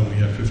world than we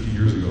had 50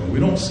 years ago. We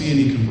don't see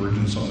any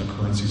convergence on the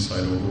currency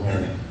side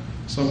overall.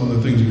 Some of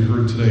the things we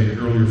heard today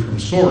earlier from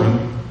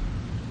Soren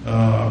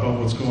about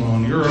what's going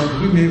on in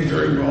Europe, we may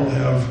very well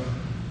have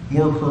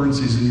more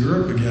currencies in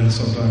Europe again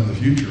sometime in the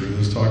future.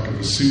 There's talk of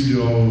a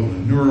pseudo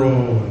and a euro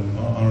and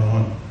on and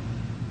on.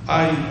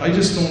 I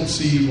just don't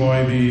see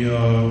why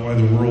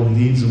the world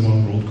needs a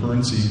one world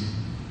currency.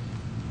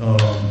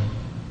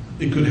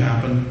 It could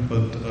happen,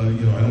 but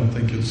I don't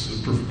think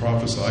it's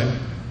prophesied.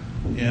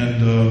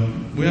 And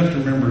we have to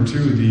remember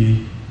too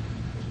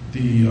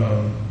the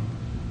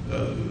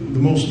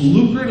most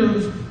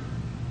lucrative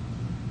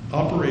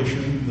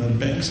operation that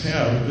banks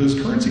have is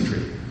currency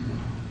trading.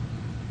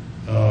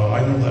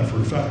 I know that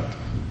for a fact.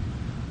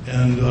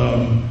 And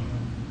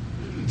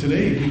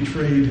today we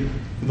trade.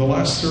 The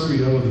last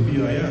survey out of the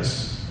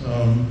BIS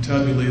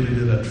tabulated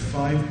it at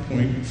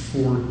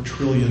 5.4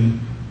 trillion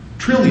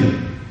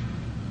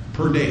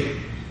per day.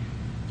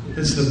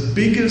 It's the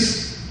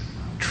biggest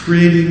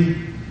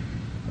trading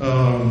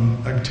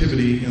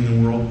activity in the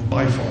world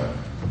by far.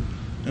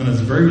 And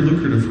it's very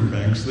lucrative for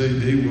banks.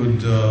 They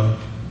would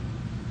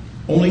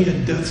only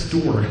at death's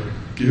door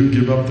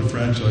give up the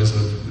franchise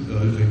of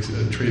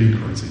trading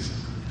currencies.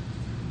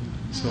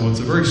 So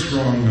it's a very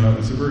strong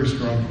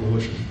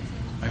coalition.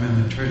 I'm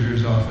in the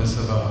treasurer's office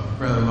of a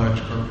rather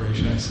large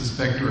corporation. I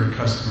suspect we're a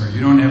customer.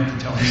 You don't have to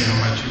tell me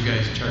how much you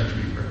guys charge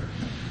me for it.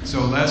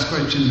 So last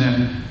question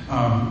then.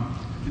 I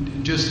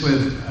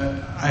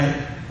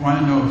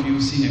want to know if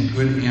you've seen a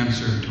good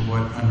answer to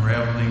what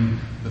unraveling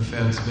the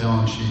Fed's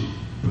balance sheet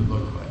would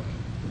look like.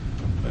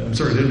 I'm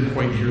sorry, I didn't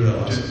quite hear that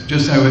last.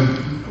 I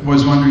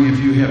was wondering if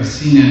you have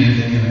seen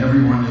anything, and the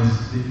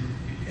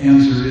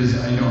answer is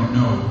I don't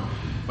know.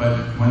 But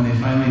when they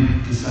finally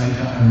decide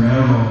to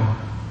unravel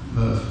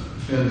the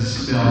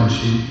Fed's balance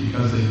sheet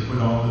because they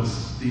put all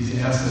these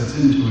assets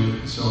into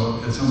it, so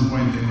at some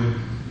point they would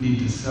need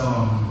to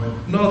sell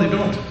them. No, they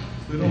don't.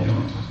 They don't.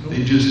 Nope.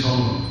 They just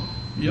hold them.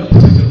 Yep,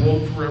 they've been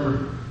hold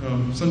forever.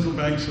 Central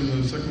banks in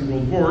the Second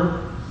World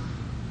War,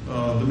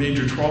 the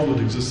major 12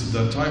 that existed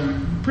at that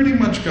time, pretty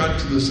much got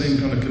to the same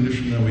kind of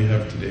condition that we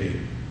have today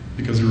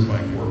because they were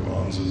buying war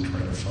bonds and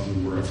trying to fund the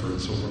war effort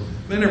and so forth.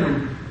 They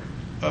never,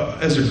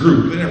 as a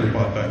group, they never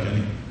bought back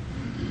any.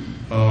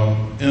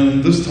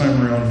 And this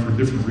time around, for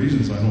different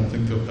reasons, I don't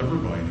think they'll ever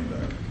buy any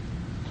back.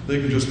 They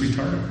can just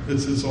retire.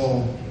 It's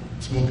all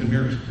smoke and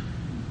mirrors.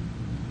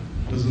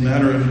 Doesn't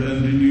matter.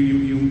 And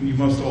you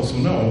must also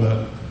know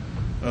that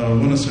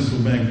when a central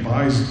bank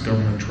buys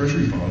government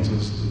treasury bonds,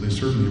 as they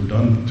certainly have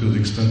done to the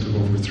extent of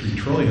over $3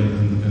 trillion,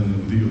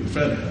 and the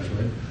Fed has,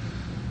 right?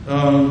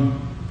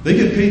 They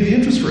get paid the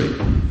interest rate.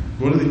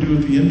 What do they do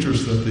with the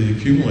interest that they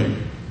accumulate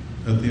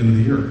at the end of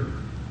the year?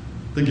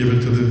 They give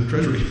it to the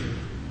treasury.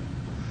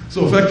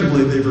 So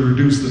effectively, they've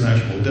reduced the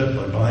national debt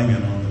by buying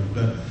it on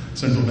the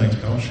central bank's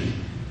balance sheet.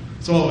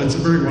 So it's a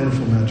very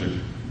wonderful magic.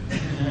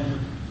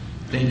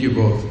 Thank you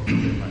both.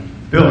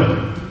 Bill,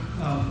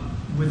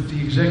 with the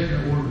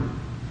executive order,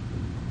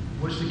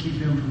 what's to keep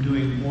them from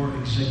doing more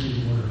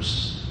executive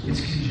orders?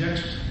 It's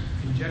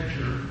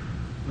conjecture,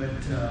 but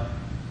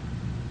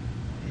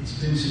it's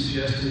been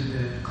suggested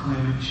that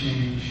climate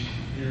change,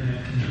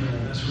 internet control,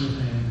 that sort of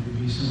thing would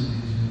be some of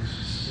these next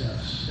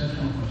steps. That's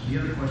one question. The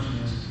other question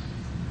is,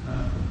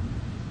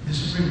 the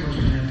Supreme Court's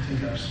going to have to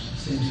take up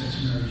same-sex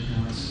marriage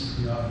now. It's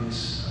the obvious.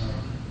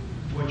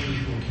 What's your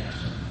forecast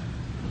on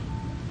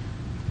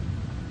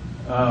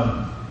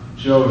that?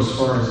 Joe, as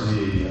far as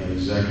the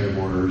executive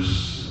orders,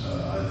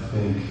 I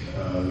think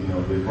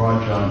they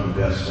brought John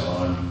Podesta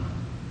on,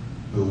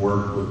 who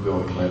worked with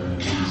Bill Clinton.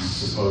 He's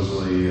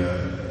supposedly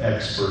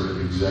expert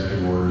at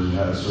executive orders and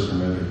had a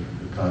certain amendment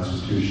of the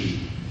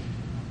Constitution,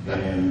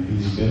 and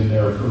he's been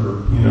there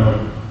for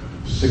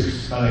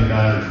 9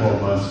 or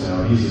 12 months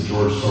now. He's a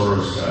George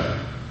Soros guy.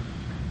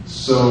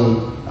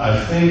 So I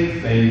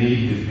think they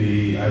need to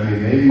be.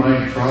 They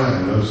might try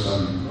on those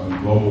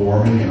on global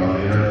warming and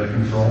on internet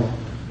control.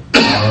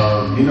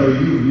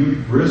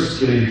 You risk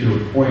getting to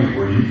a point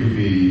where you could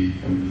be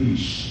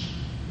impeached.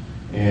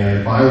 And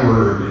if I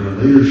were in the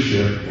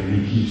leadership and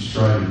he keeps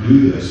trying to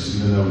do this,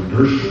 even though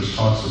Dershowitz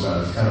talks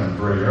about it's kind of a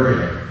gray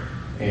area,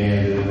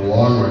 and in the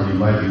long run you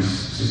might be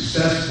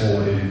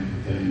successful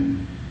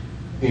in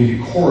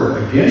court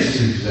against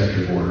the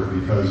executive order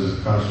because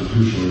of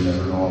constitutionalism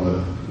and all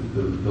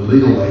the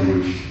legal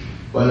language.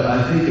 But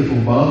I think if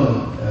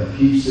Obama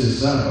keeps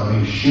this up,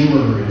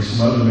 Schumer and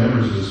some other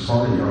members of his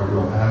party are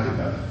real happy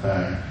about the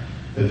fact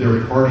that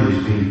their party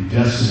is being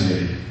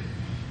decimated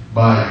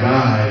by a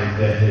guy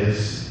that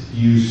has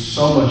used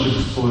so much of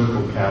his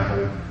political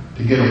capital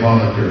to get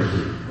Obamacare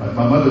through.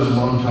 My mother's a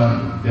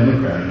long-time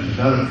Democrat, and she's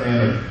not a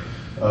fan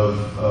of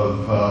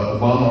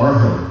Obama or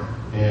Hillary.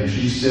 And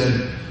she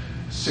said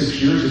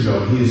 6 years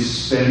ago, he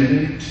is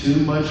spending too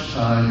much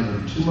time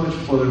and too much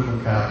political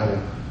capital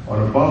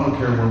on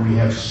Obamacare when we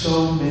have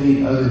so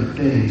many other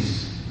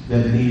things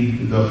that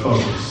need the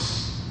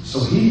focus. So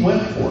he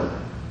went for it.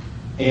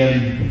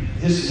 And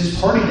his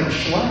party got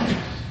shellacked.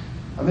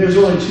 There's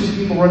only 2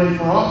 people running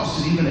for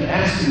office that even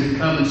asked him to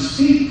come and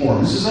speak for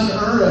him. This is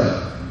unheard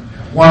of.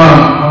 One of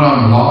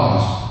them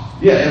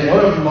lost. Yeah, and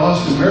one of them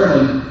lost in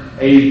Maryland.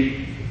 A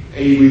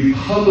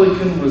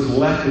Republican was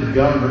elected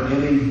governor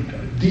in a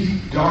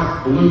deep,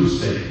 dark blue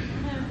state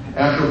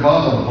after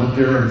Obama went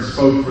there and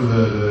spoke for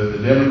the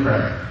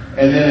Democrat.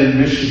 And then in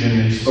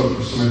Michigan, he spoke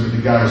for somebody, but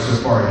the guy was so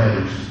far ahead,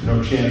 there's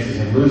no chance of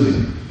him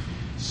losing.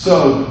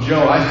 So,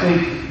 Joe, I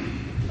think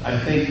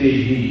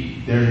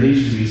there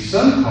needs to be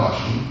some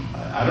caution.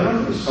 I don't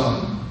know if there's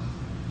some,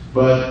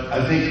 but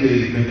I think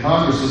the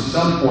Congress at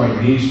some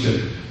point needs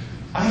to.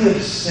 I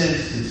have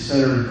sensed that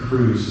Senator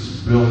Cruz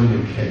is building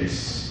a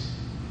case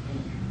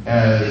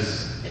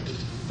as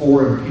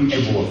for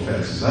impeachable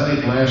offenses. I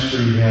think last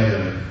year he had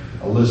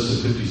a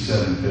list of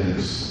 57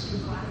 things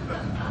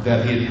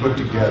that he had put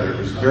together. It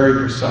was very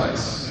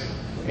precise.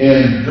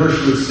 And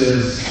Dershowitz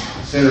says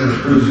Senator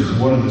Cruz is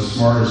one of the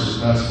smartest,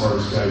 if not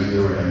smartest guys he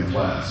ever had in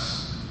class.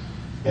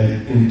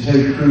 And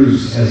Ted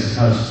Cruz has the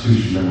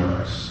Constitution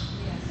memorized.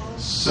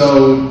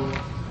 So,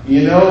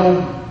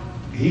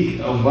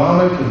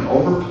 Obama can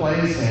overplay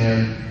his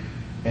hand,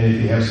 and if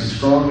he has some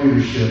strong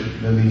leadership,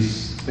 then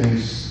these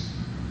things,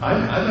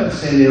 I'm not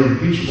saying they're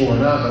impeachable or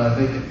not, but I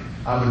think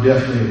I would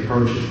definitely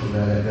approach it from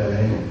that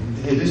angle.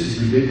 Hey, this is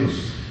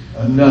ridiculous.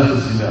 Enough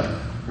is enough.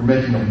 You're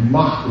making a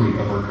mockery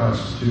of our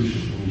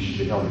Constitution, and you should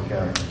be held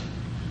accountable.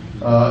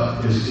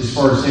 As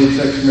far as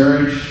same-sex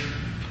marriage,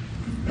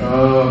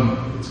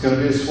 it's going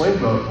to be a swing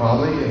vote,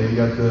 probably. You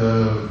got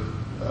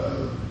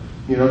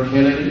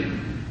Kennedy.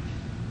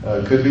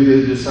 Could be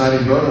the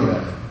deciding vote on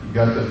that. You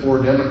got the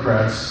 4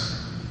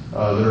 Democrats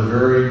that are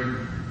very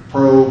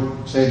pro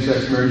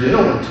same-sex marriage. They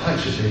don't want to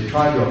touch it. They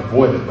try to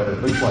avoid it, but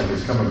it looks like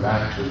it's coming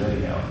back to them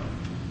anyhow.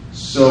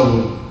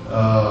 So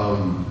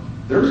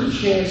there's a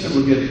chance it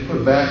will get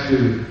put back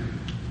to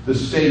the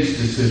state's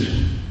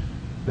decision.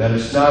 That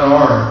it's not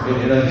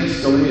and I think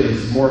Scalia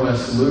has more or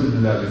less alluded to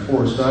that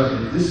before. It's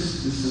not.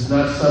 This is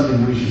not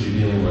something we should be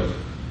dealing with.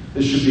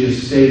 This should be a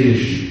state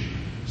issue.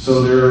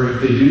 So if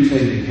they do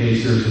take the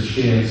case, there's a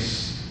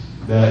chance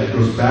that it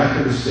goes back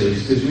to the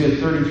states, because we had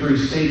 33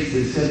 states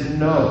that said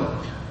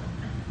no.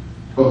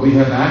 But we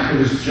have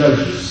activist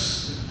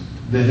judges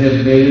that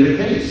have made it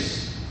a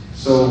case.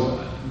 So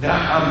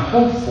I'm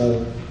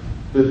hopeful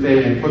that they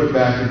will put it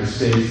back to the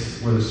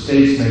states, where the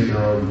states make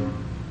their own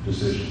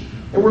decision.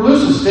 And we're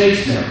losing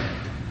states now.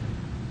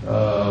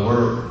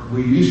 Where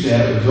we used to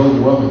have, it was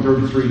overwhelming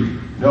 33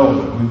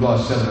 no, but we've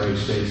lost 7 or 8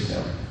 states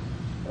now.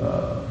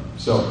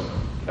 So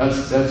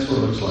that's what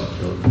it looks like,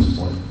 Joe, at this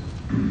point.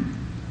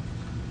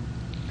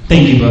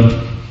 Thank you both.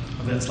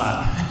 Oh, that's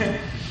loud.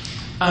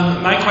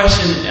 My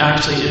question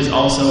actually is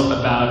also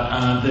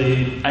about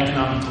the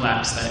economic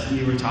collapse that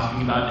you were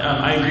talking about.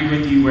 I agree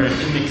with you where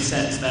it makes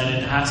sense that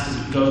it has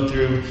to go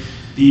through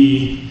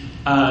the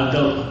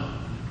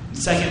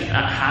second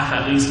half,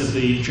 at least, of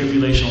the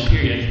tribulational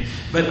period.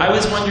 But I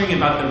was wondering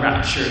about the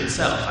rapture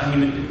itself. I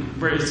mean,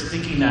 we're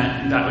thinking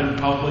that would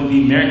probably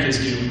be America's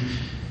doom.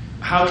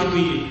 How could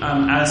we,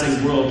 as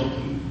a world,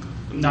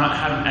 not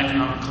have an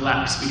economic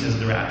collapse because of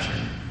the rapture?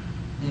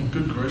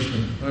 Good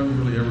question. I haven't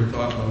really ever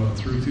thought about it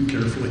through too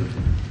carefully.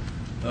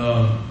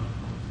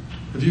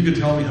 If you could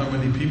tell me how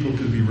many people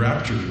could be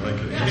raptured, I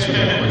could answer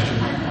that question.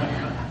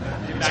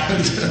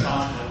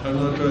 I'm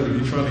not trying to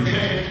be funny.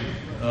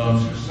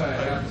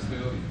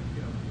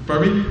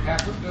 Pardon me?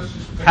 Half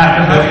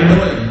a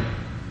million.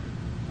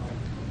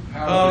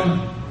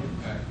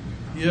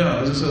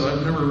 Yeah, as I said,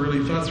 I've never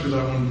really thought through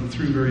that one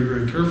very,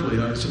 very carefully.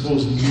 I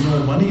suppose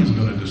no money is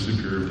going to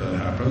disappear if that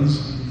happens.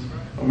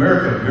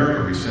 America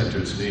will be sent to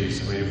its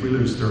knees. I mean, if we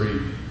lose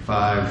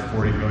 35,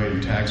 40 million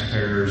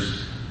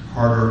taxpayers,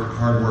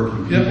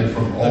 hardworking people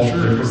from all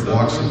different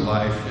walks of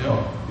life,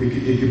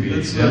 it could be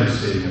a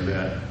devastating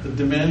event. The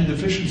demand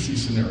deficiency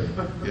scenario.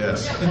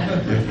 Yes.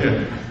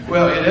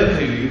 Well, another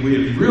thing,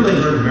 we really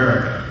hurt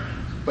America,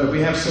 but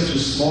we have such a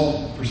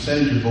small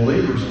percentage of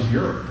believers in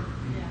Europe.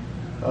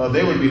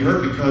 They would be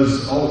hurt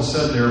because all of a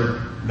sudden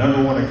their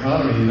number one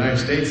economy, the United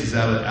States, is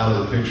out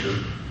of the picture.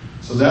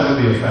 So that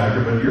would be a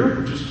factor, but Europe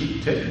would just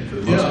keep ticking for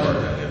the most part.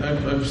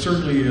 I've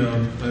certainly,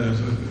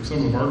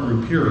 some of our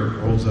group here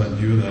holds that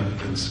view that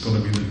it's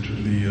going to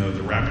be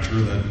the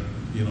rapture that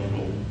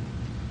will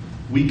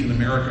weaken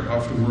America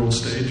off the world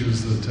stage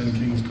as the 10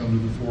 kings come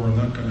to the fore and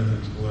that kind of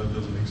thing. So that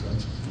doesn't make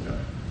sense. Yeah.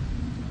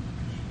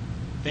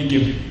 Thank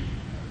you.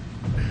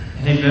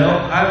 Hey, Bill,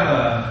 I have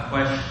a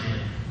question.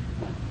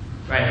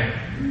 Right here.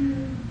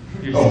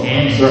 You're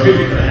standing. Sorry.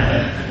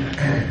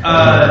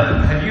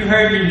 Have you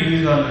heard any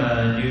news on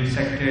the new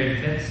Secretary of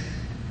Defense?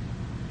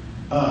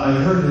 I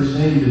heard his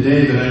name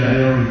today, but I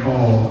don't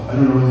recall. I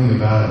don't know anything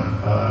about him.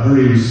 I heard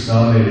he was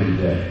nominated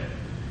today.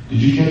 Did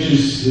you catch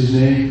his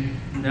name?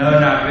 No,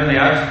 not really.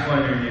 I was just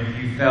wondering if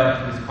you felt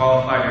he was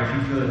qualified, or if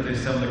you feel that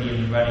there's somebody in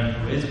the running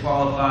who is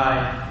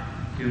qualified,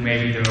 who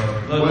maybe they're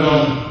overlooking.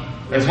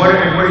 And what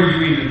are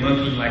you even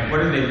looking like?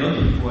 What are they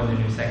looking for in the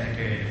new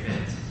Secretary of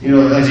Defense?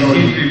 That's seems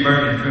to be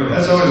burning through.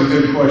 That's always a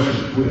good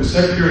question. With the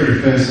Secretary of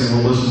Defense, and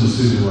we'll listen to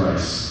Susan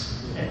Rice.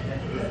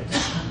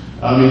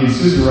 I mean,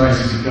 Susan Rice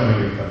is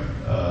becoming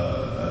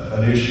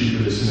an issue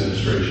for this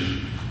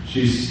administration.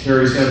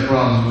 Kerry's had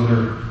problems with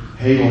her.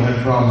 Hagel had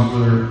problems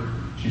with her.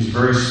 She's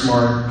very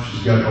smart.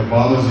 She's got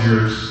Obama's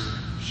ears.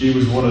 She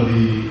was one of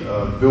the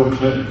Bill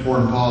Clinton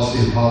foreign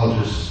policy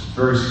apologists.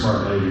 Very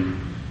smart lady.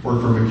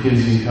 Worked for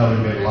McKinsey and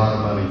Company, made a lot of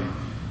money.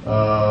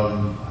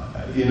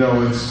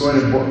 It's going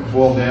to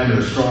boil down to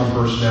a strong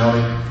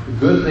personality. The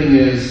good thing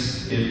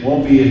is it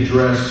won't be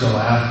addressed till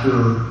after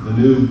the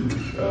new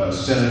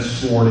Senate's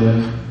sworn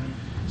in.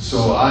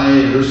 So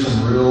there's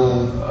some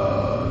real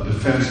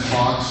defense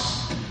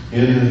talks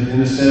in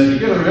the Senate. You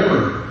got to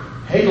remember,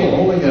 Hagel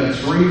only got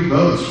 3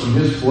 votes from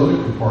his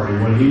political party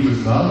when he was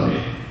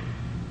nominated.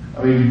 I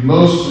mean,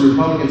 most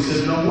Republicans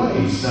said, no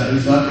way, he's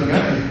not the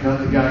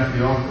guy for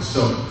the office.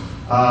 So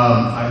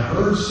I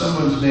heard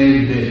someone's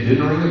name today. It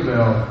didn't ring a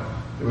bell.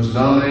 It was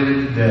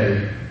nominated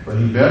today, but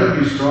he better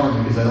be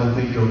strong because I don't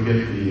think he'll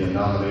get the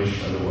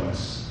nomination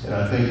otherwise. And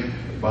I think the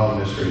Obama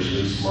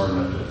administration is smart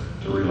enough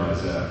to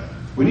realize that.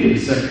 We need a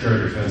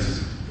Secretary of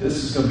Defense.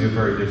 This is going to be a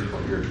very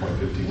difficult year,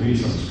 2015. We need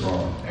something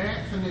strong.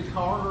 Anthony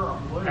Carter, I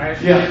believe.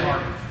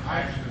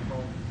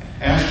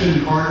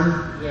 Ashton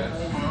Carter? Yes.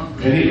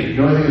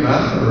 Know anything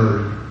about it? Or?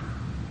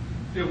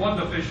 It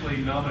wasn't officially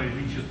nominated,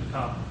 he's just the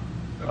top.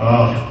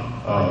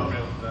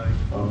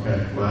 Okay.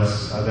 Well,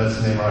 that's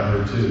the name I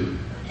heard too.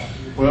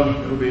 Well,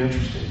 it'll be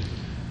interesting.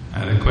 I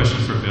had a question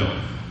for Bill.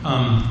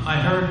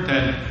 I heard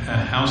that a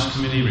House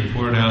committee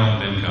reported out on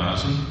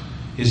Benghazi.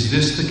 Is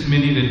this the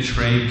committee that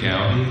Trey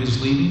Gowdy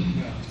is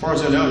leading? As far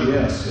as I know,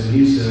 yes. And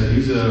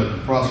he's a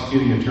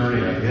prosecuting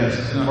attorney, I guess.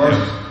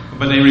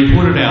 But they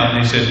reported out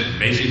and they said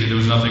basically there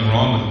was nothing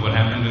wrong with what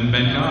happened in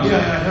Benghazi. Yeah,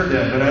 I heard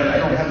that, but I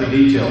don't have the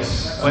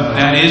details. But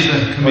that is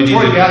the committee.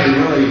 Troy Gowdy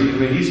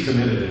really, he's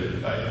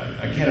committed.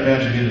 I can't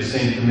imagine being the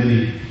same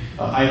committee.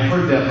 I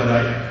heard that, but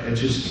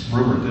it's just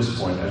rumor at this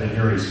point. I didn't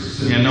hear any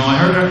specifics. Yeah, no, I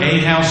heard a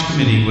House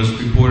committee was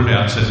reported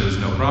out and said there was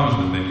no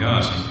problems with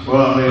Benghazi.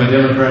 Well, led by the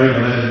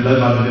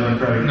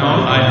Democratic. No,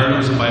 I heard it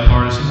was a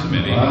bipartisan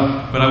committee.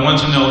 But I want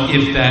to know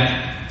if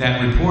that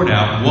report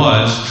out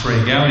was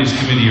Trey Gowdy's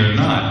committee or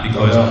not,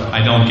 because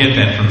I don't get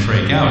that from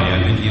Trey Gowdy.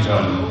 I think he's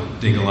going to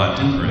dig a lot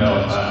deeper.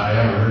 No, I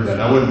haven't heard that.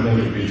 I wouldn't think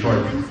it would be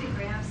Troy.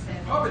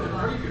 Probably the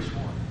previous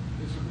one.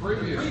 It's the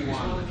previous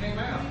one that came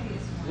out.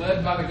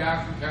 Led by the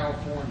guy from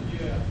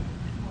California.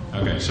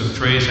 Okay, so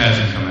Trey's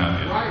hasn't come out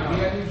yet. Right,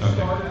 he hadn't even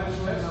started his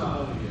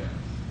testimony yet.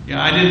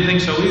 Yeah, I didn't think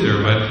so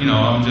either, but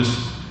I'm just,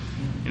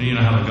 you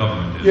know how the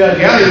government is. Yeah,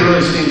 Gowdy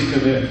really seems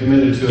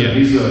committed to it. Yeah.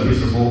 He's a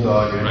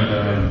bulldog and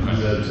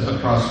he's a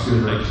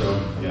prosecutor. So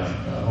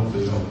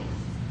hopefully they'll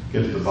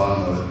get to the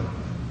bottom of it.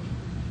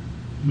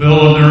 Bill,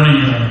 are there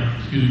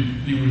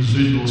any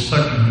residual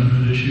Second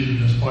Amendment issues in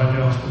this White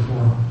House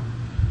before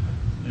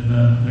in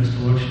the next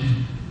election?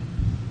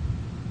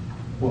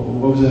 What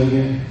was that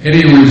again?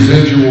 Any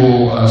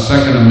residual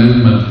Second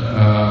Amendment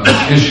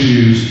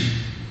issues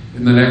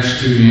in the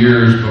next 2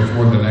 years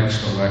before the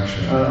next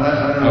election?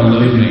 I don't know.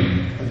 I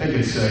think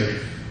it's safe.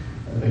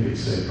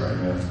 Right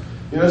now.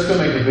 It's going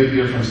to make a big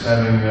difference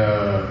having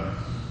the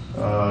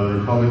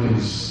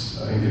Republicans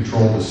in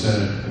control of the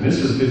Senate. And this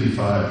is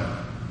 55.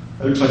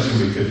 It looks like it's going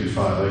to be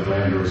 55. Like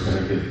Lander is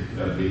going to get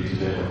beat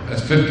today.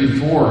 That's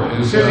 54.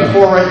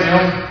 54 right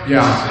now?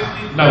 Yeah.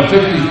 No,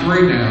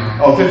 53 now.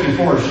 Oh,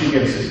 54. She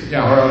gets it.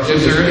 Yeah.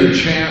 Is there any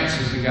chance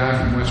that the guy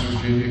from West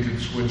Virginia could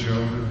switch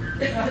over?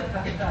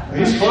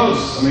 He's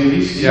close. I mean,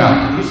 he's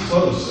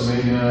close. I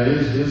mean,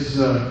 his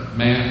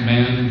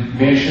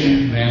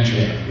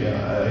Manchin.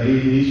 Yeah,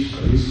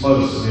 he's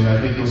close. I mean, I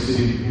think you'll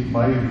see he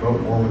might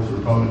vote more with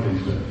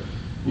Republicans, but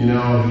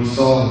he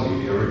saw a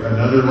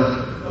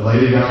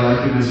lady got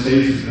elected in the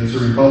States that's a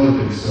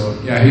Republican, so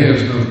yeah,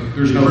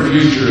 there's no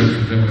future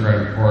in the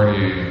Democratic Party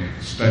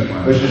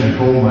statewide. Especially in a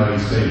coal mining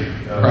state.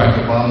 Right.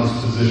 Obama's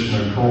position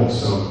on coal,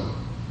 so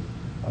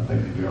I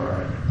think he'll be all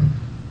right.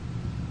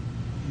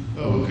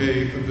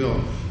 Okay, Bill.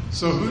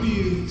 So who do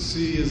you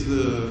see as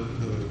the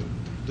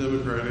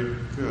Democratic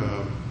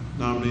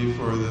nominee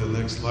for the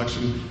next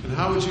election, and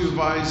how would you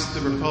advise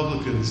the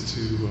Republicans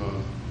to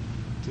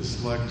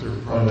select or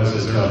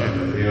prioritize their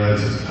candidate?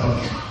 It's a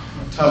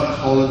tough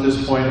call at this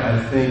point. I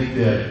think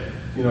that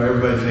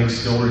everybody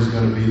thinks Hillary's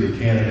going to be the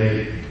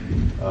candidate.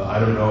 I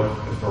don't know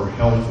if her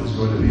health is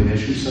going to be an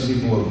issue. Some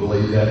people have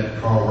believed that.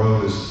 Carl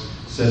Rove has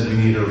said we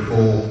need her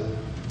full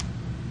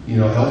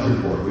health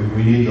report.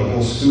 We need the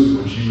whole scoop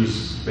when she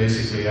was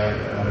basically out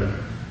of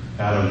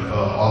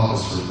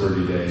office for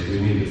 30 days. We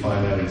need to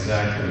find out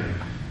exactly.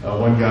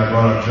 One guy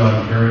brought up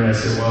John Kerry, and I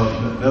said, well,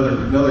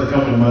 another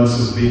couple months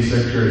of being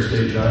Secretary of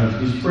State, John,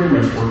 he's pretty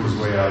much worked his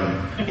way out of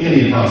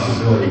any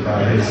possibility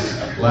by his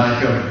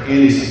lack of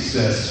any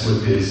success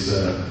with his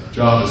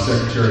job as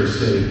Secretary of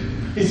State.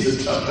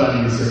 He's a tough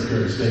time to be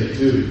Secretary of State,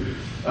 too.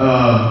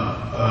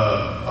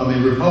 On the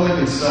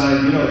Republican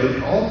side,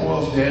 it all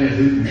boils down to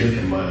who can get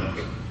the money.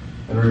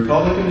 And the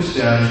Republican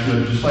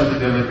establishment, just like the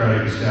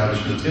Democratic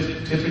establishment,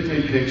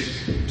 typically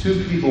picks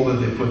 2 people that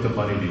they put the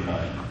money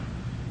behind.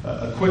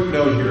 A quick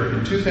note here.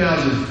 In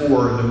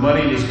 2004, the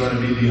money is going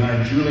to be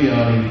behind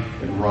Giuliani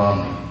and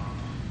Romney.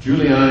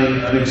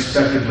 Giuliani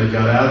unexpectedly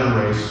got out of the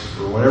race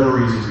for whatever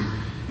reason,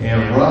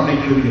 and Romney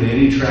couldn't get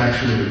any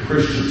traction with the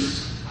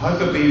Christians.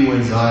 Huckabee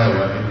wins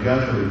Iowa and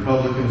got the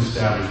Republican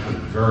establishment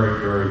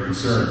very, very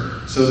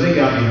concerned. So they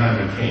got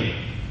behind McCain.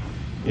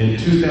 In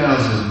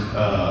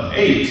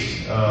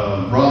 2008,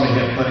 Romney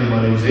had plenty of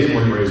money, was able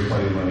to raise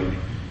plenty of money.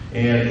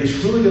 And it's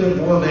really going to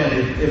boil down,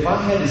 if I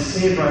had to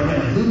say it right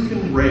now, who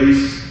can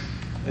raise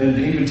And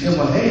even Tim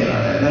LaHaye,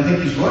 and I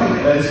think he's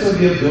right, it's going to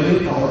be $1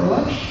 billion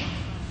election.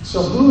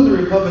 So who in the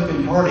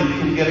Republican Party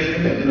can get a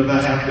commitment of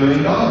 $500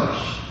 million?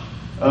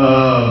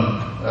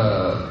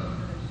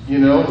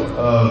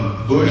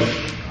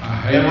 Bush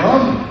and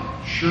Romney.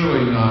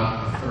 Surely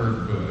not a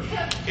third Bush.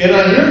 And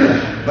I hear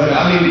that. But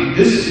I mean,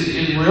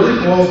 it really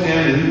boils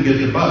down to who can get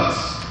the bucks.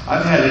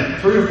 I've had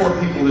 3 or 4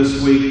 people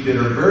this week that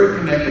are very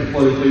connected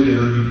politically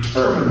that are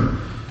determined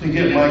to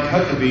get Mike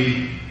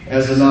Huckabee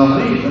as a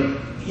nominee. But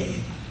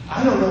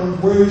I don't know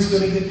where he's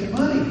going to get the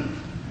money.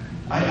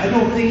 I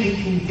don't think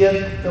he can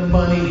get the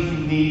money he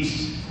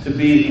needs to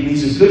be.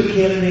 He's a good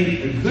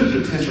candidate, a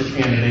good potential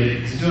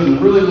candidate. He's doing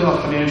really well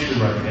financially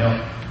right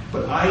now.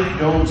 But I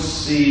don't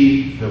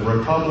see the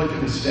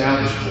Republican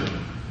establishment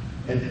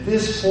at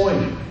this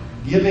point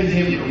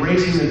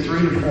raising the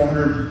 $300 to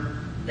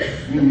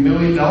 $400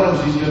 million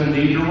he's going to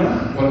need to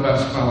run. What about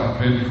somebody like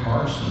Ben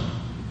Carson?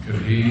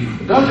 Could he?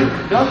 Dr.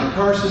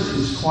 Carson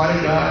is quite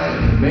a guy,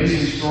 an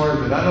amazing story,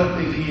 but I don't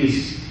think he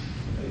is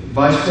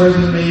vice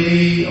president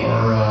maybe,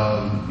 or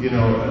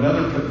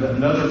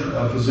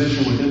another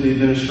position within the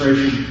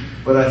administration.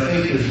 But I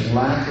think his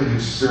lack of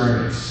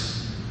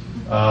experience,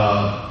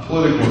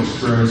 political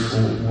experience,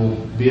 will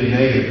be a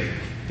negative.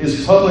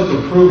 His public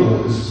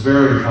approval is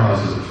very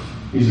positive.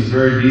 He's a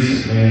very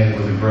decent man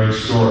with a great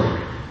story.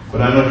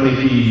 But I don't think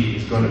he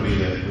is going to be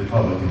the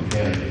Republican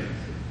candidate.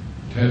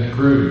 Ted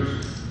Cruz.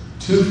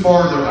 Too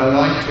far to, I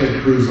like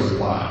Ted Cruz a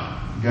lot.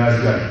 The guy's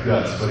got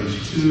guts, but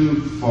he's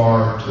too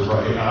far to the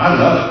right. I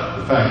love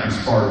it, the fact he's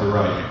far to the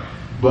right.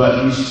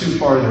 But he's too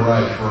far to the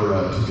right for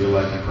to be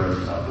elected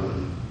president, I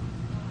believe.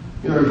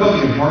 The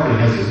Republican Party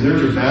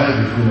there's a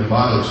battle between the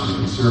moderates and the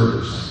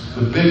conservatives.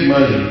 The big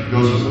money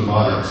goes with the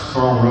moderates.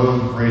 Karl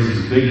Rove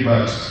raises big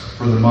bucks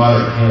for the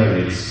moderate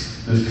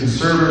candidates. The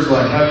conservatives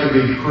like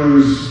Huckabee,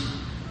 Cruz,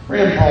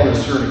 Rand Paul to a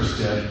certain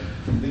extent,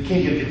 they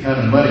can't get the kind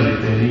of money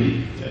that they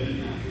need.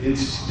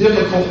 It's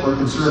difficult for a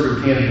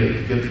conservative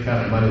candidate to get the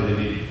kind of money they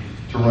need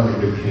to run a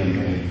good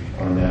campaign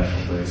on a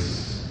national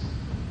basis.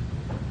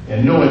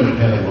 And no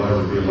independent will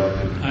ever be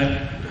elected.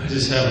 I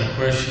just have a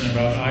question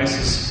about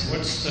ISIS.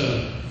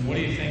 What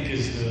do you think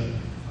is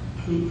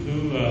who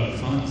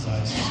funds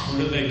ISIS?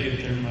 Where do they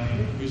get their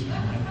money? Who's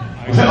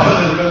ISIS?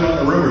 Well, there's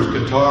been the rumors,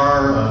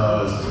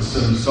 Qatar,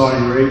 some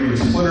Saudi Arabia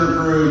splinter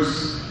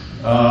groups.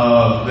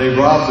 They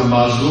robbed the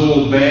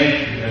Mosul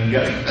bank and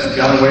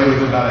got away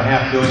with about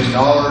 $500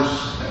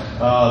 million.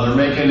 They're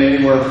making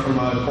anywhere from,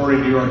 according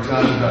to New York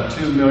Times, about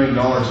 $2 million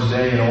a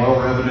day in oil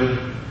revenue,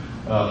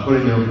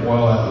 putting their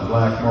oil out in the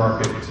black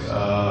market.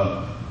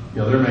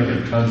 They're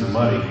making tons of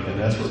money, and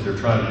that's what they're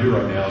trying to do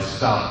right now, is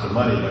stop the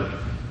money. But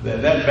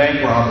that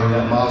bank robbery,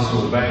 that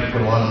Mosul bank,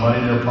 put a lot of money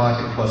in their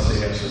pocket, plus they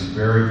have some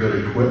very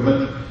good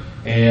equipment.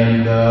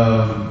 And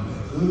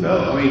who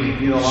knows? I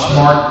mean, a lot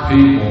smart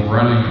people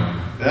running them.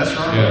 That's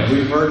right. Yeah.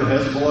 We've heard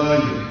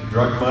Hezbollah,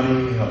 drug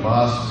money,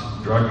 Hamas,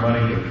 drug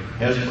money.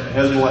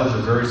 Hezbollah is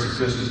a very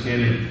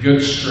sophisticated,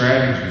 good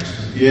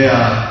strategist.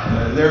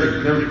 Yeah,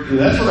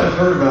 that's what I've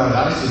heard about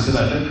ISIS, and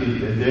I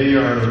think they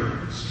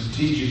are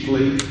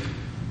strategically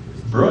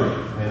brilliant.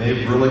 And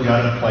they've really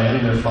got a plan,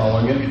 and they're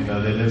following it.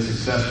 They've been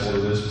successful to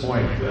this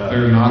point.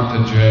 They're not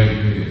the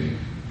JV.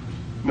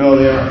 No,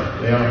 they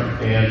aren't. They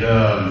aren't. And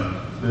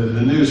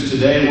the news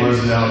today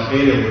was that Al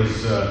Qaeda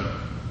was.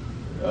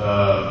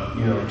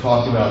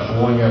 Talking about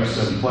blowing up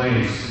some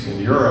planes in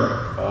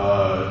Europe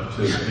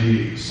to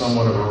be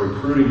somewhat of a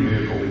recruiting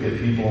vehicle to get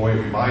people away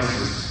from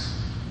ISIS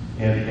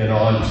and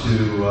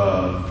onto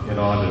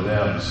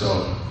them.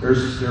 So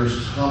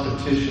there's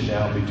competition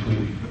now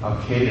between Al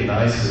Qaeda and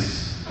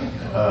ISIS.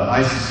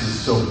 ISIS is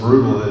so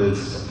brutal that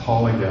it's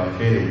appalling to Al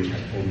Qaeda, which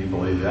can you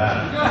believe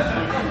that?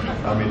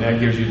 I mean, that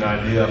gives you an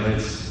idea.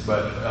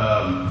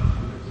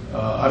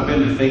 I've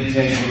been to think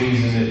tank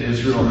meetings in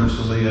Israel,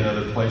 Herzliya, and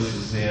other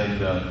places,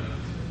 and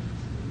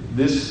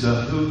the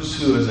who's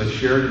who, as I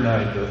shared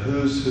tonight, the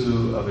who's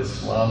who of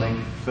Islamic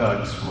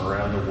thugs from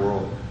around the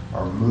world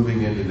are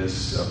moving into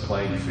this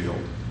playing field.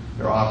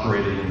 They're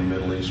operating in the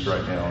Middle East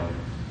right now,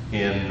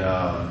 and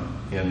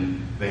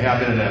they have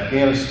been in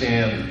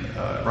Afghanistan.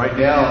 Right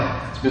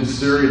now, it's been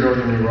Syria,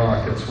 northern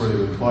Iraq. That's where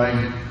they've been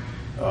playing.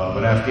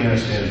 But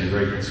Afghanistan is a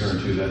great concern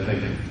too. I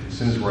think as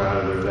soon as we're out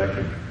of there, that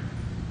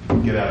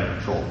could get out of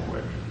control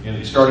quick, and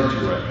it's starting to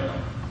right now.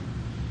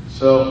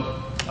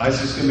 So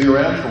ISIS can be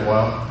around for a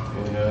while.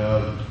 And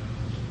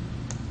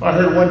I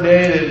heard one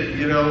day that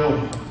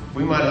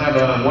we might have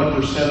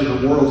 1%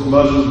 of the world's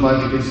Muslims might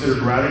be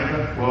considered radical.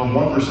 Well,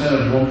 1%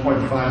 of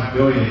 1.5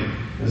 billion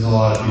is a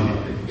lot of people.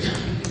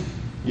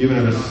 Even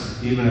if it's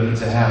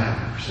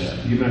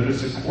 0.5%, even if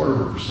it's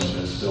 0.25%,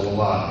 that's still a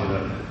lot.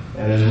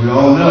 And as we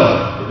all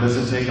know, it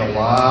doesn't take a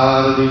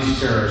lot of these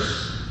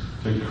terrorists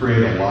to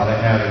create a lot of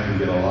havoc and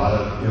get a lot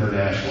of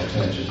international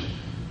attention.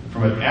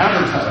 From an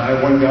advertising, I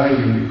had one guy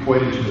who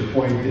equated to the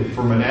point that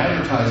from an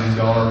advertising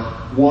dollar,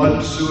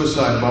 one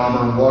suicide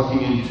bomber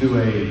walking into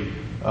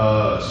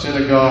a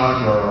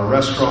synagogue or a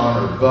restaurant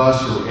or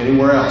bus or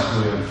anywhere else,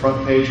 really on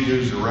front page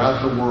news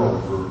throughout the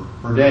world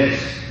for days.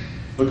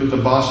 Look at the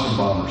Boston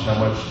bombers, how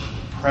much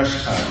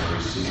press time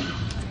received.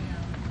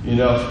 You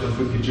know, if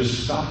we could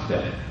just stop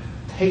that,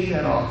 take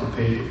that off the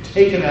paper,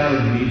 take it out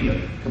of the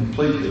media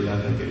completely, I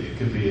think it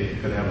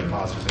could have a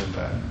positive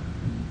impact.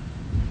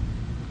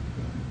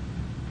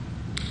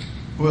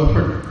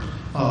 Wilfred,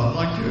 I'd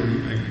like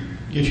to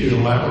get you to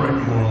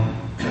elaborate more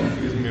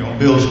on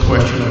Bill's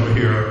question over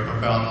here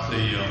about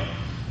the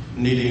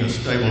needing a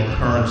stable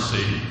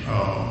currency,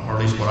 or at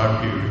least what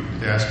I view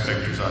the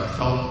aspect is. I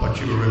thought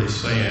what you were really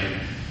saying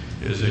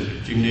is that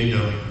you need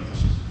a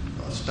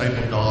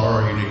stable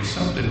dollar, or you need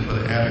something for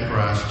the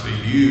Antichrist to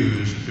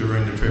use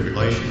during the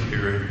tribulation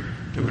period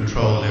to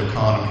control the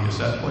economy. Is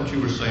that what you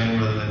were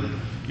saying, rather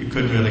than you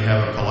couldn't really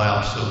have a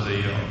collapse of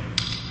the...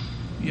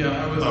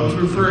 Yeah, I was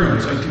referring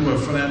to a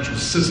financial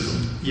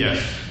system.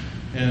 Yes.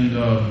 And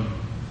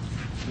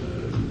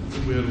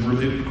we had a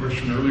related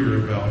question earlier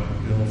about,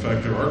 in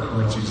fact, there are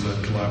currencies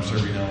that collapse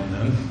every now and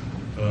then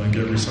and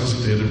get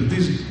resuscitated. But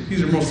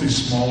these are mostly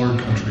smaller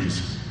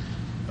countries.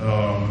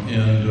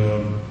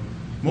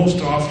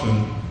 Most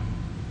often,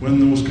 when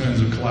those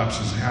kinds of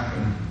collapses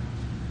happen,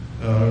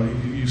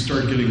 you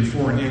start getting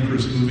foreign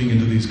interests moving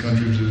into these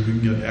countries as we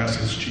can get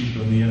assets cheap,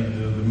 and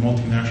the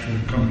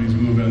multinational companies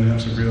move in and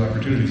have some great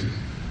opportunities.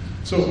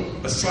 So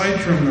aside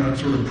from that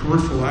sort of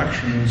peripheral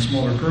action in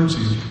smaller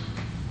currencies,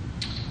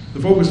 the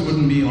focus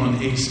wouldn't be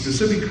on a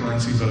specific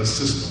currency, but a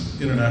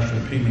system, international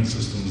payment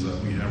systems that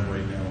we have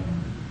right now.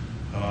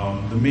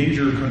 The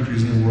major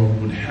countries in the world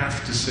would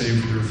have to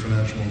save their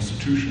financial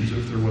institutions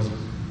if there was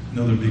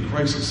another big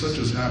crisis, such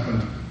as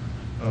happened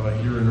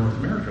here in North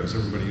America, as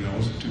everybody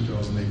knows, in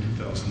 2008,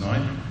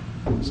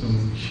 2009.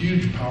 Some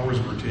huge powers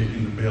were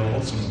taken to bail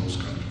out some of those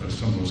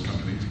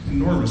companies,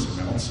 enormous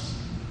amounts,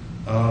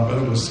 but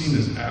it was seen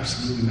as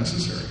absolutely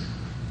necessary.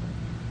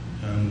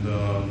 And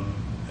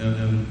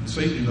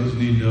Satan does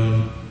need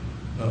a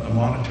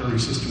monetary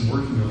system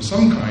working of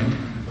some kind.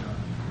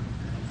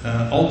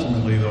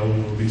 Ultimately, though,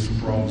 there will be some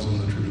problems in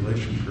the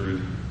tribulation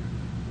period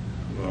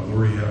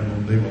where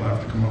they will have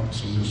to come up with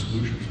some new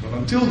solutions. But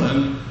until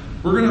then,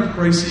 we're going to have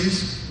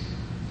crises,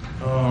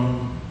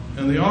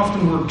 and they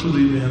often work to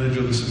the advantage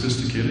of the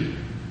sophisticated.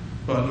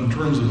 But in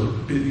terms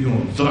of the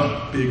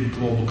big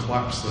global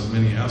collapse that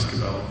many ask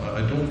about,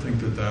 I don't think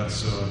that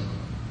that's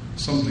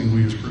something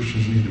we as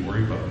Christians need to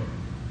worry about.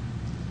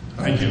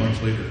 Thank you. Much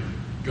later.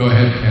 Go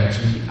ahead,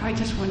 Patsy. I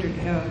just wondered,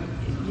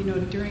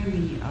 during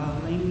the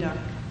lame duck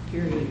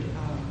period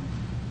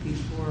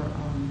before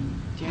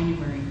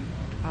January,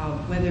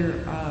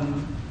 whether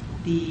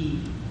the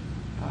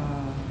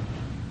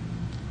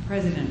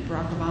President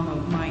Barack Obama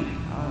might,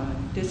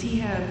 does he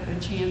have a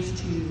chance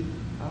to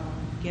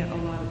get a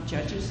lot of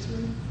judges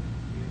through?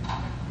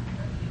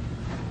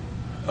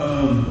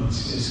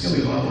 It's going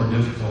to be a lot more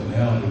difficult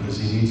now because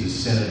he needs a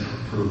Senate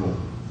approval.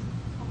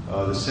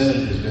 The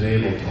Senate has been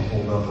able to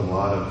hold up a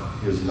lot of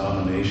his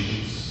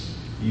nominations,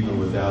 even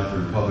without the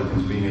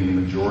Republicans being in the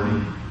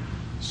majority.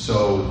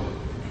 So,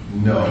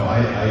 no,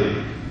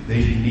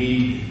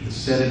 the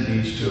Senate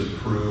needs to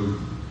approve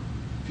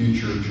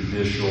future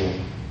judicial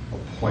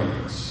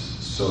appointments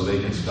so they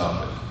can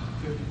stop it.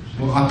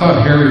 Well, I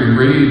thought Harry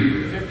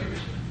Reid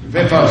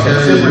went for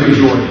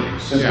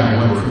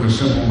the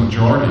simple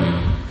majority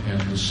in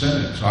the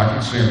Senate. So I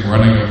can see him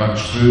running a bunch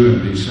through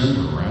in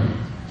December, right?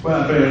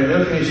 Well, but in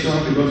that case, you don't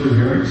have to go through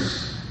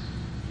hearings.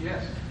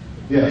 Yes.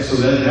 Yeah, so I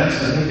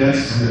think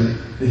that's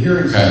the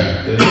hearings.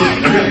 They're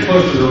getting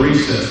close to the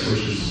recess,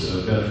 which is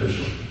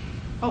beneficial.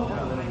 Oh, I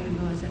didn't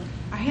realize that.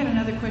 I had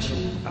another question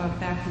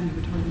back when you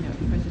were talking about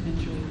the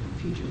presidential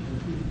future for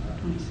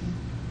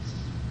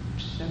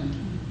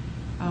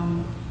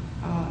 2017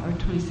 or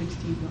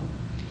 2016.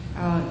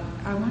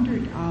 I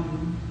wondered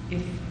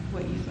if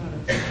what you thought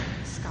of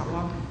Scott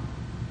Walker,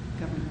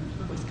 governor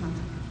of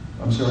Wisconsin.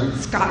 I'm sorry?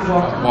 Scott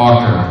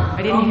Walker.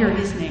 I didn't hear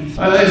his name.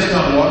 I think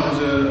Scott Walker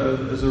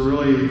is a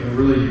really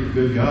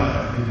good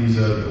guy. I think he's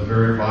a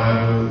very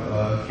viable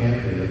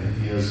candidate. I think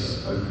he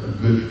has a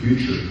good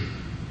future.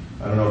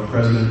 I don't know if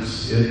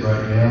president's it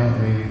right now. I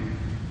mean,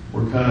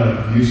 we're kind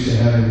of used to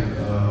having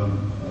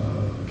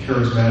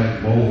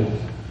charismatic mold.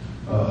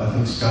 I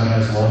think Scott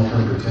has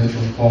long-term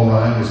potential. Paul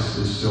Ryan is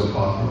still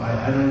popular.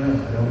 I don't know.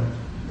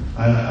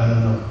 I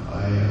don't know.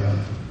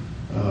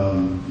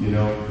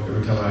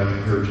 Every time I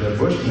hear Jeb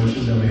Bush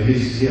mentioned, I mean,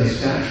 he has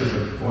stature,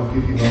 but boy,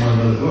 people don't want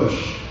another Bush.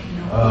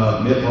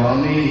 Mitt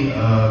Romney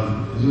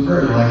is a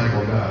very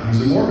likable guy.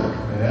 He's a Mormon,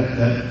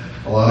 and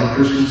a lot of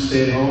Christians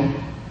stayed home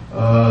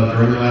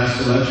during the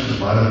last election. A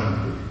lot of,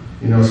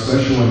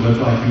 especially when it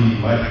looked like he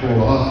might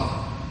pull off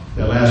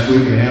that last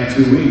week and a half,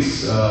 2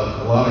 weeks.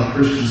 A lot of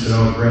Christians said,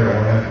 "Oh, great, I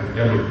won't have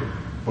to ever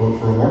vote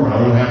for a Mormon.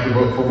 I won't have to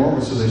vote for a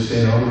Mormon," so they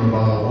stayed home and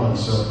bottle one.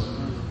 So.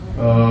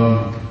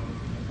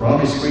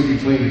 Robbie squeaky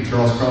clean.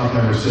 Charles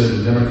Krauthammer said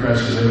the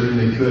Democrats did everything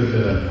they could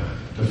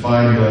to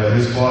find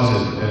his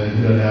closet, and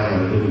he doesn't have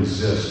one. It didn't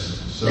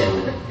exist. So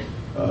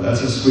that's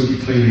how squeaky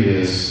clean he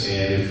is.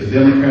 And if the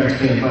Democrats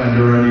can't find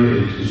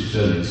Durrani, it just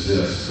doesn't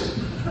exist.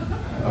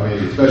 I mean,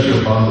 especially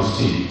Obama's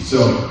team. So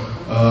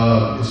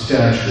his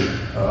stature.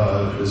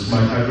 Does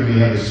Mike Huckabee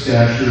have the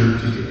stature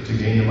to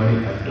gain the money?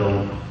 I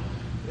don't.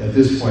 at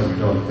this point,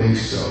 don't think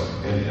so.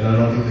 And I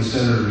don't think the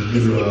senators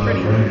do.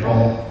 Rand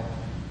Paul.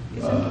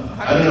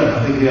 I don't know. I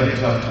think they have a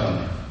tough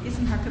time.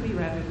 Isn't Huckabee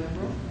rather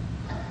liberal?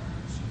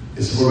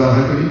 What about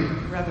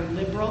Huckabee? Rather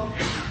liberal?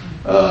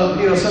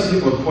 Some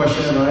people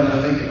question him. I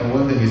think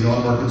one thing, he's a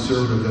lot more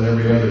conservative than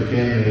every other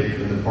candidate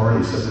in the party,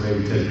 except for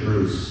maybe Ted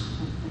Cruz.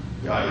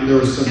 There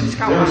was some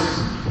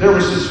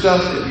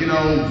stuff that,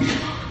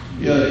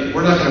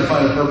 we're not going to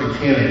find a perfect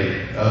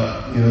candidate.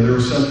 There were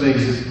some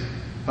things that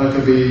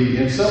Huckabee,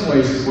 in some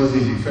ways, it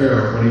wasn't even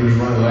fair when he was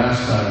running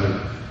last time, that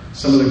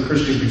some of the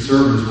Christian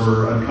conservatives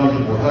were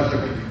uncomfortable with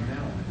Huckabee.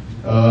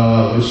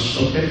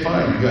 Okay,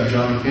 fine, you got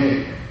John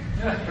McCain.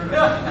 That's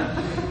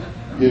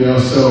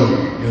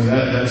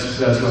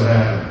what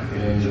happened.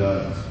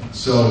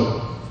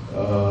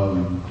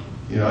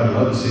 And I'd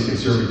love to see a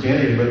conservative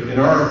candidate, but in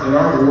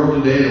our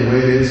world today, the way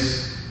it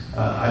is,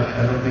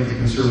 I don't think the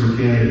conservative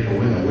candidate will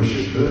win. I wish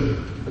it could.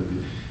 But,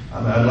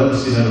 I'd love to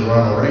see another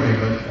Ronald Reagan,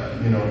 but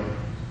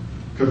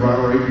could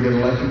Ronald Reagan get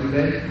elected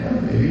today?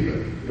 Maybe, but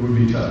it would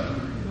be tough.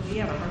 We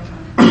have a hard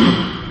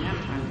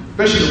time.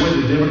 Especially the way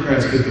the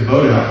Democrats get the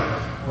vote out.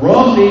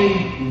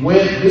 Romney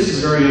went. This is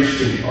very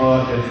interesting.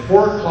 At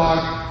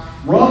 4:00.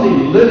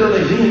 Romney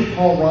literally, he and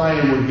Paul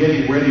Ryan were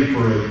getting ready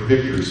for a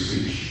victory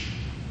speech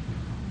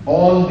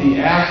on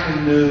the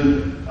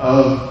afternoon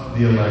of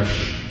the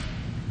election.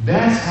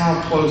 That's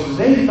how close.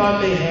 They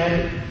thought they had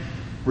it.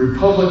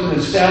 Republican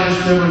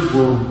established members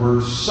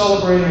were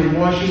celebrating in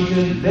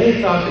Washington.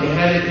 They thought they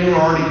had it. They were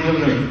already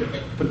giving them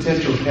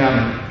potential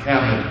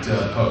cabinet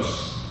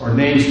posts or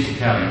names for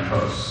cabinet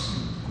posts.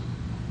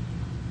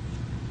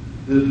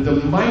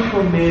 The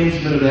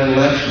micromanagement of that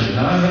election, and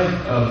I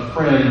have a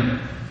friend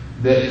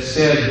that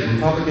said that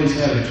Republicans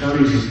had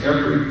attorneys in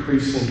every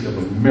precinct of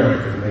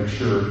America to make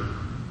sure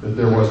that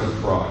there wasn't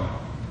fraud.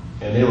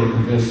 And they were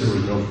convinced there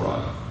was no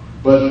fraud.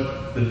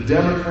 But the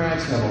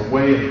Democrats have a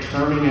way of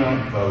turning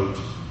out votes.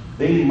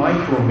 They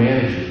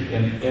micromanage it.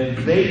 And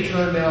they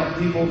turned out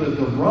people that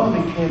the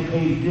Romney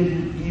campaign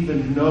didn't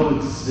even know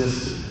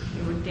existed.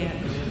 They were dead.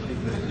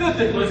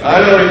 I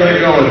don't even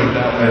go with it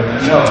that way.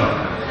 No.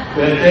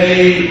 That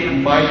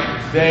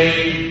they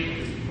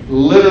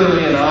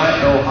literally in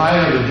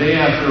Ohio, the day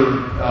after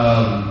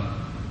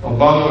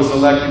Obama was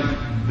elected,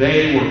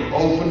 they were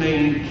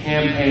opening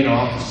campaign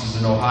offices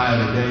in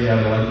Ohio the day he got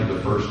elected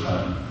the first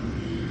time.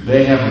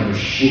 They have a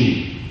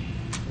machine,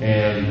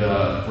 and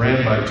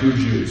ran by two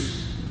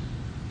Jews,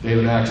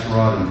 David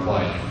Axelrod and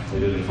Clyde. They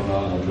did a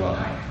phenomenal job.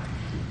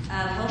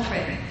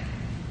 Wilfred,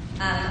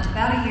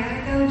 about a year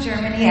ago,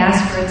 Germany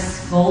asked for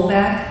its gold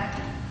back,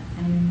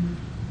 and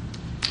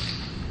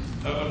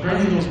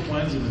apparently those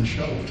plans have been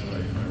shelved.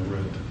 I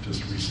read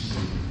just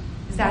recently.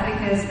 Is that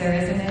because there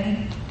isn't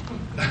any?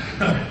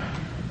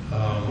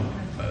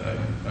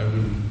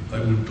 I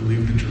would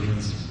believe the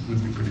Germans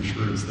would be pretty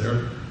sure it's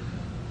there.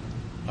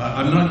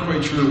 I'm not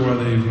quite sure why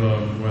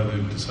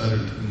they've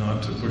decided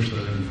not to push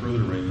that any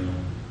further right now.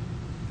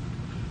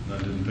 And I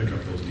didn't pick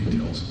up those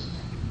details.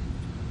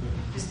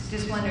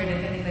 Just wondered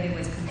if anybody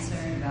was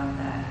concerned about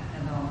that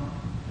at all.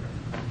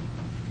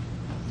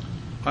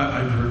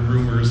 I've heard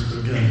rumors, but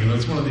again,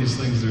 it's one of these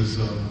things. There's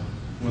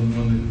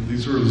when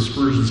these sort of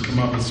aspersions come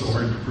up, it's so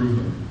hard to prove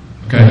them.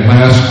 Okay,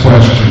 last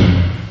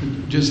question.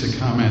 Just a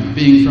comment.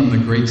 Being from the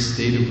great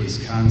state of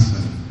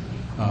Wisconsin,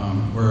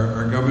 where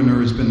our governor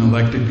has been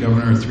elected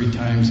governor 3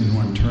 times in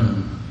one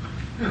term,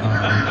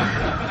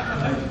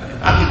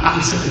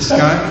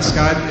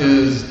 Scott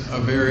is a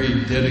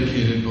very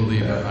dedicated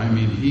believer. I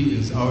mean, he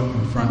is out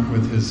in front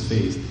with his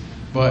faith.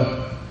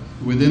 But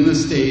within the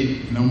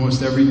state, and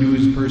almost every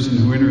news person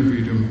who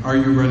interviewed him, are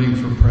you running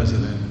for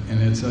president?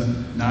 And it's a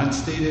not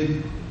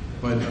stated,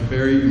 but a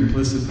very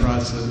implicit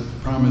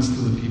promise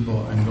to the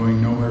people, I'm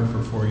going nowhere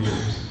for 4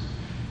 years.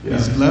 Yeah.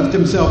 He's left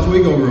himself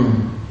wiggle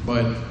room,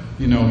 but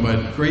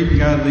great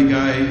godly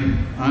guy.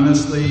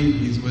 Honestly,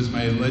 he was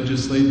my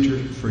legislator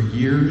for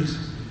years,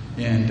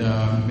 and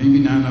maybe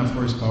not enough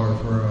horsepower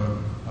for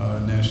a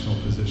national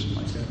position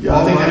like that. Yeah,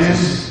 I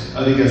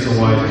think that's a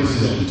wise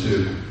decision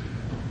too,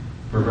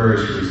 for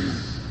various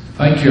reasons.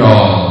 Thank you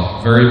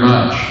all very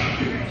much.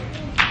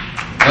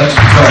 Let's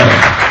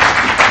pray.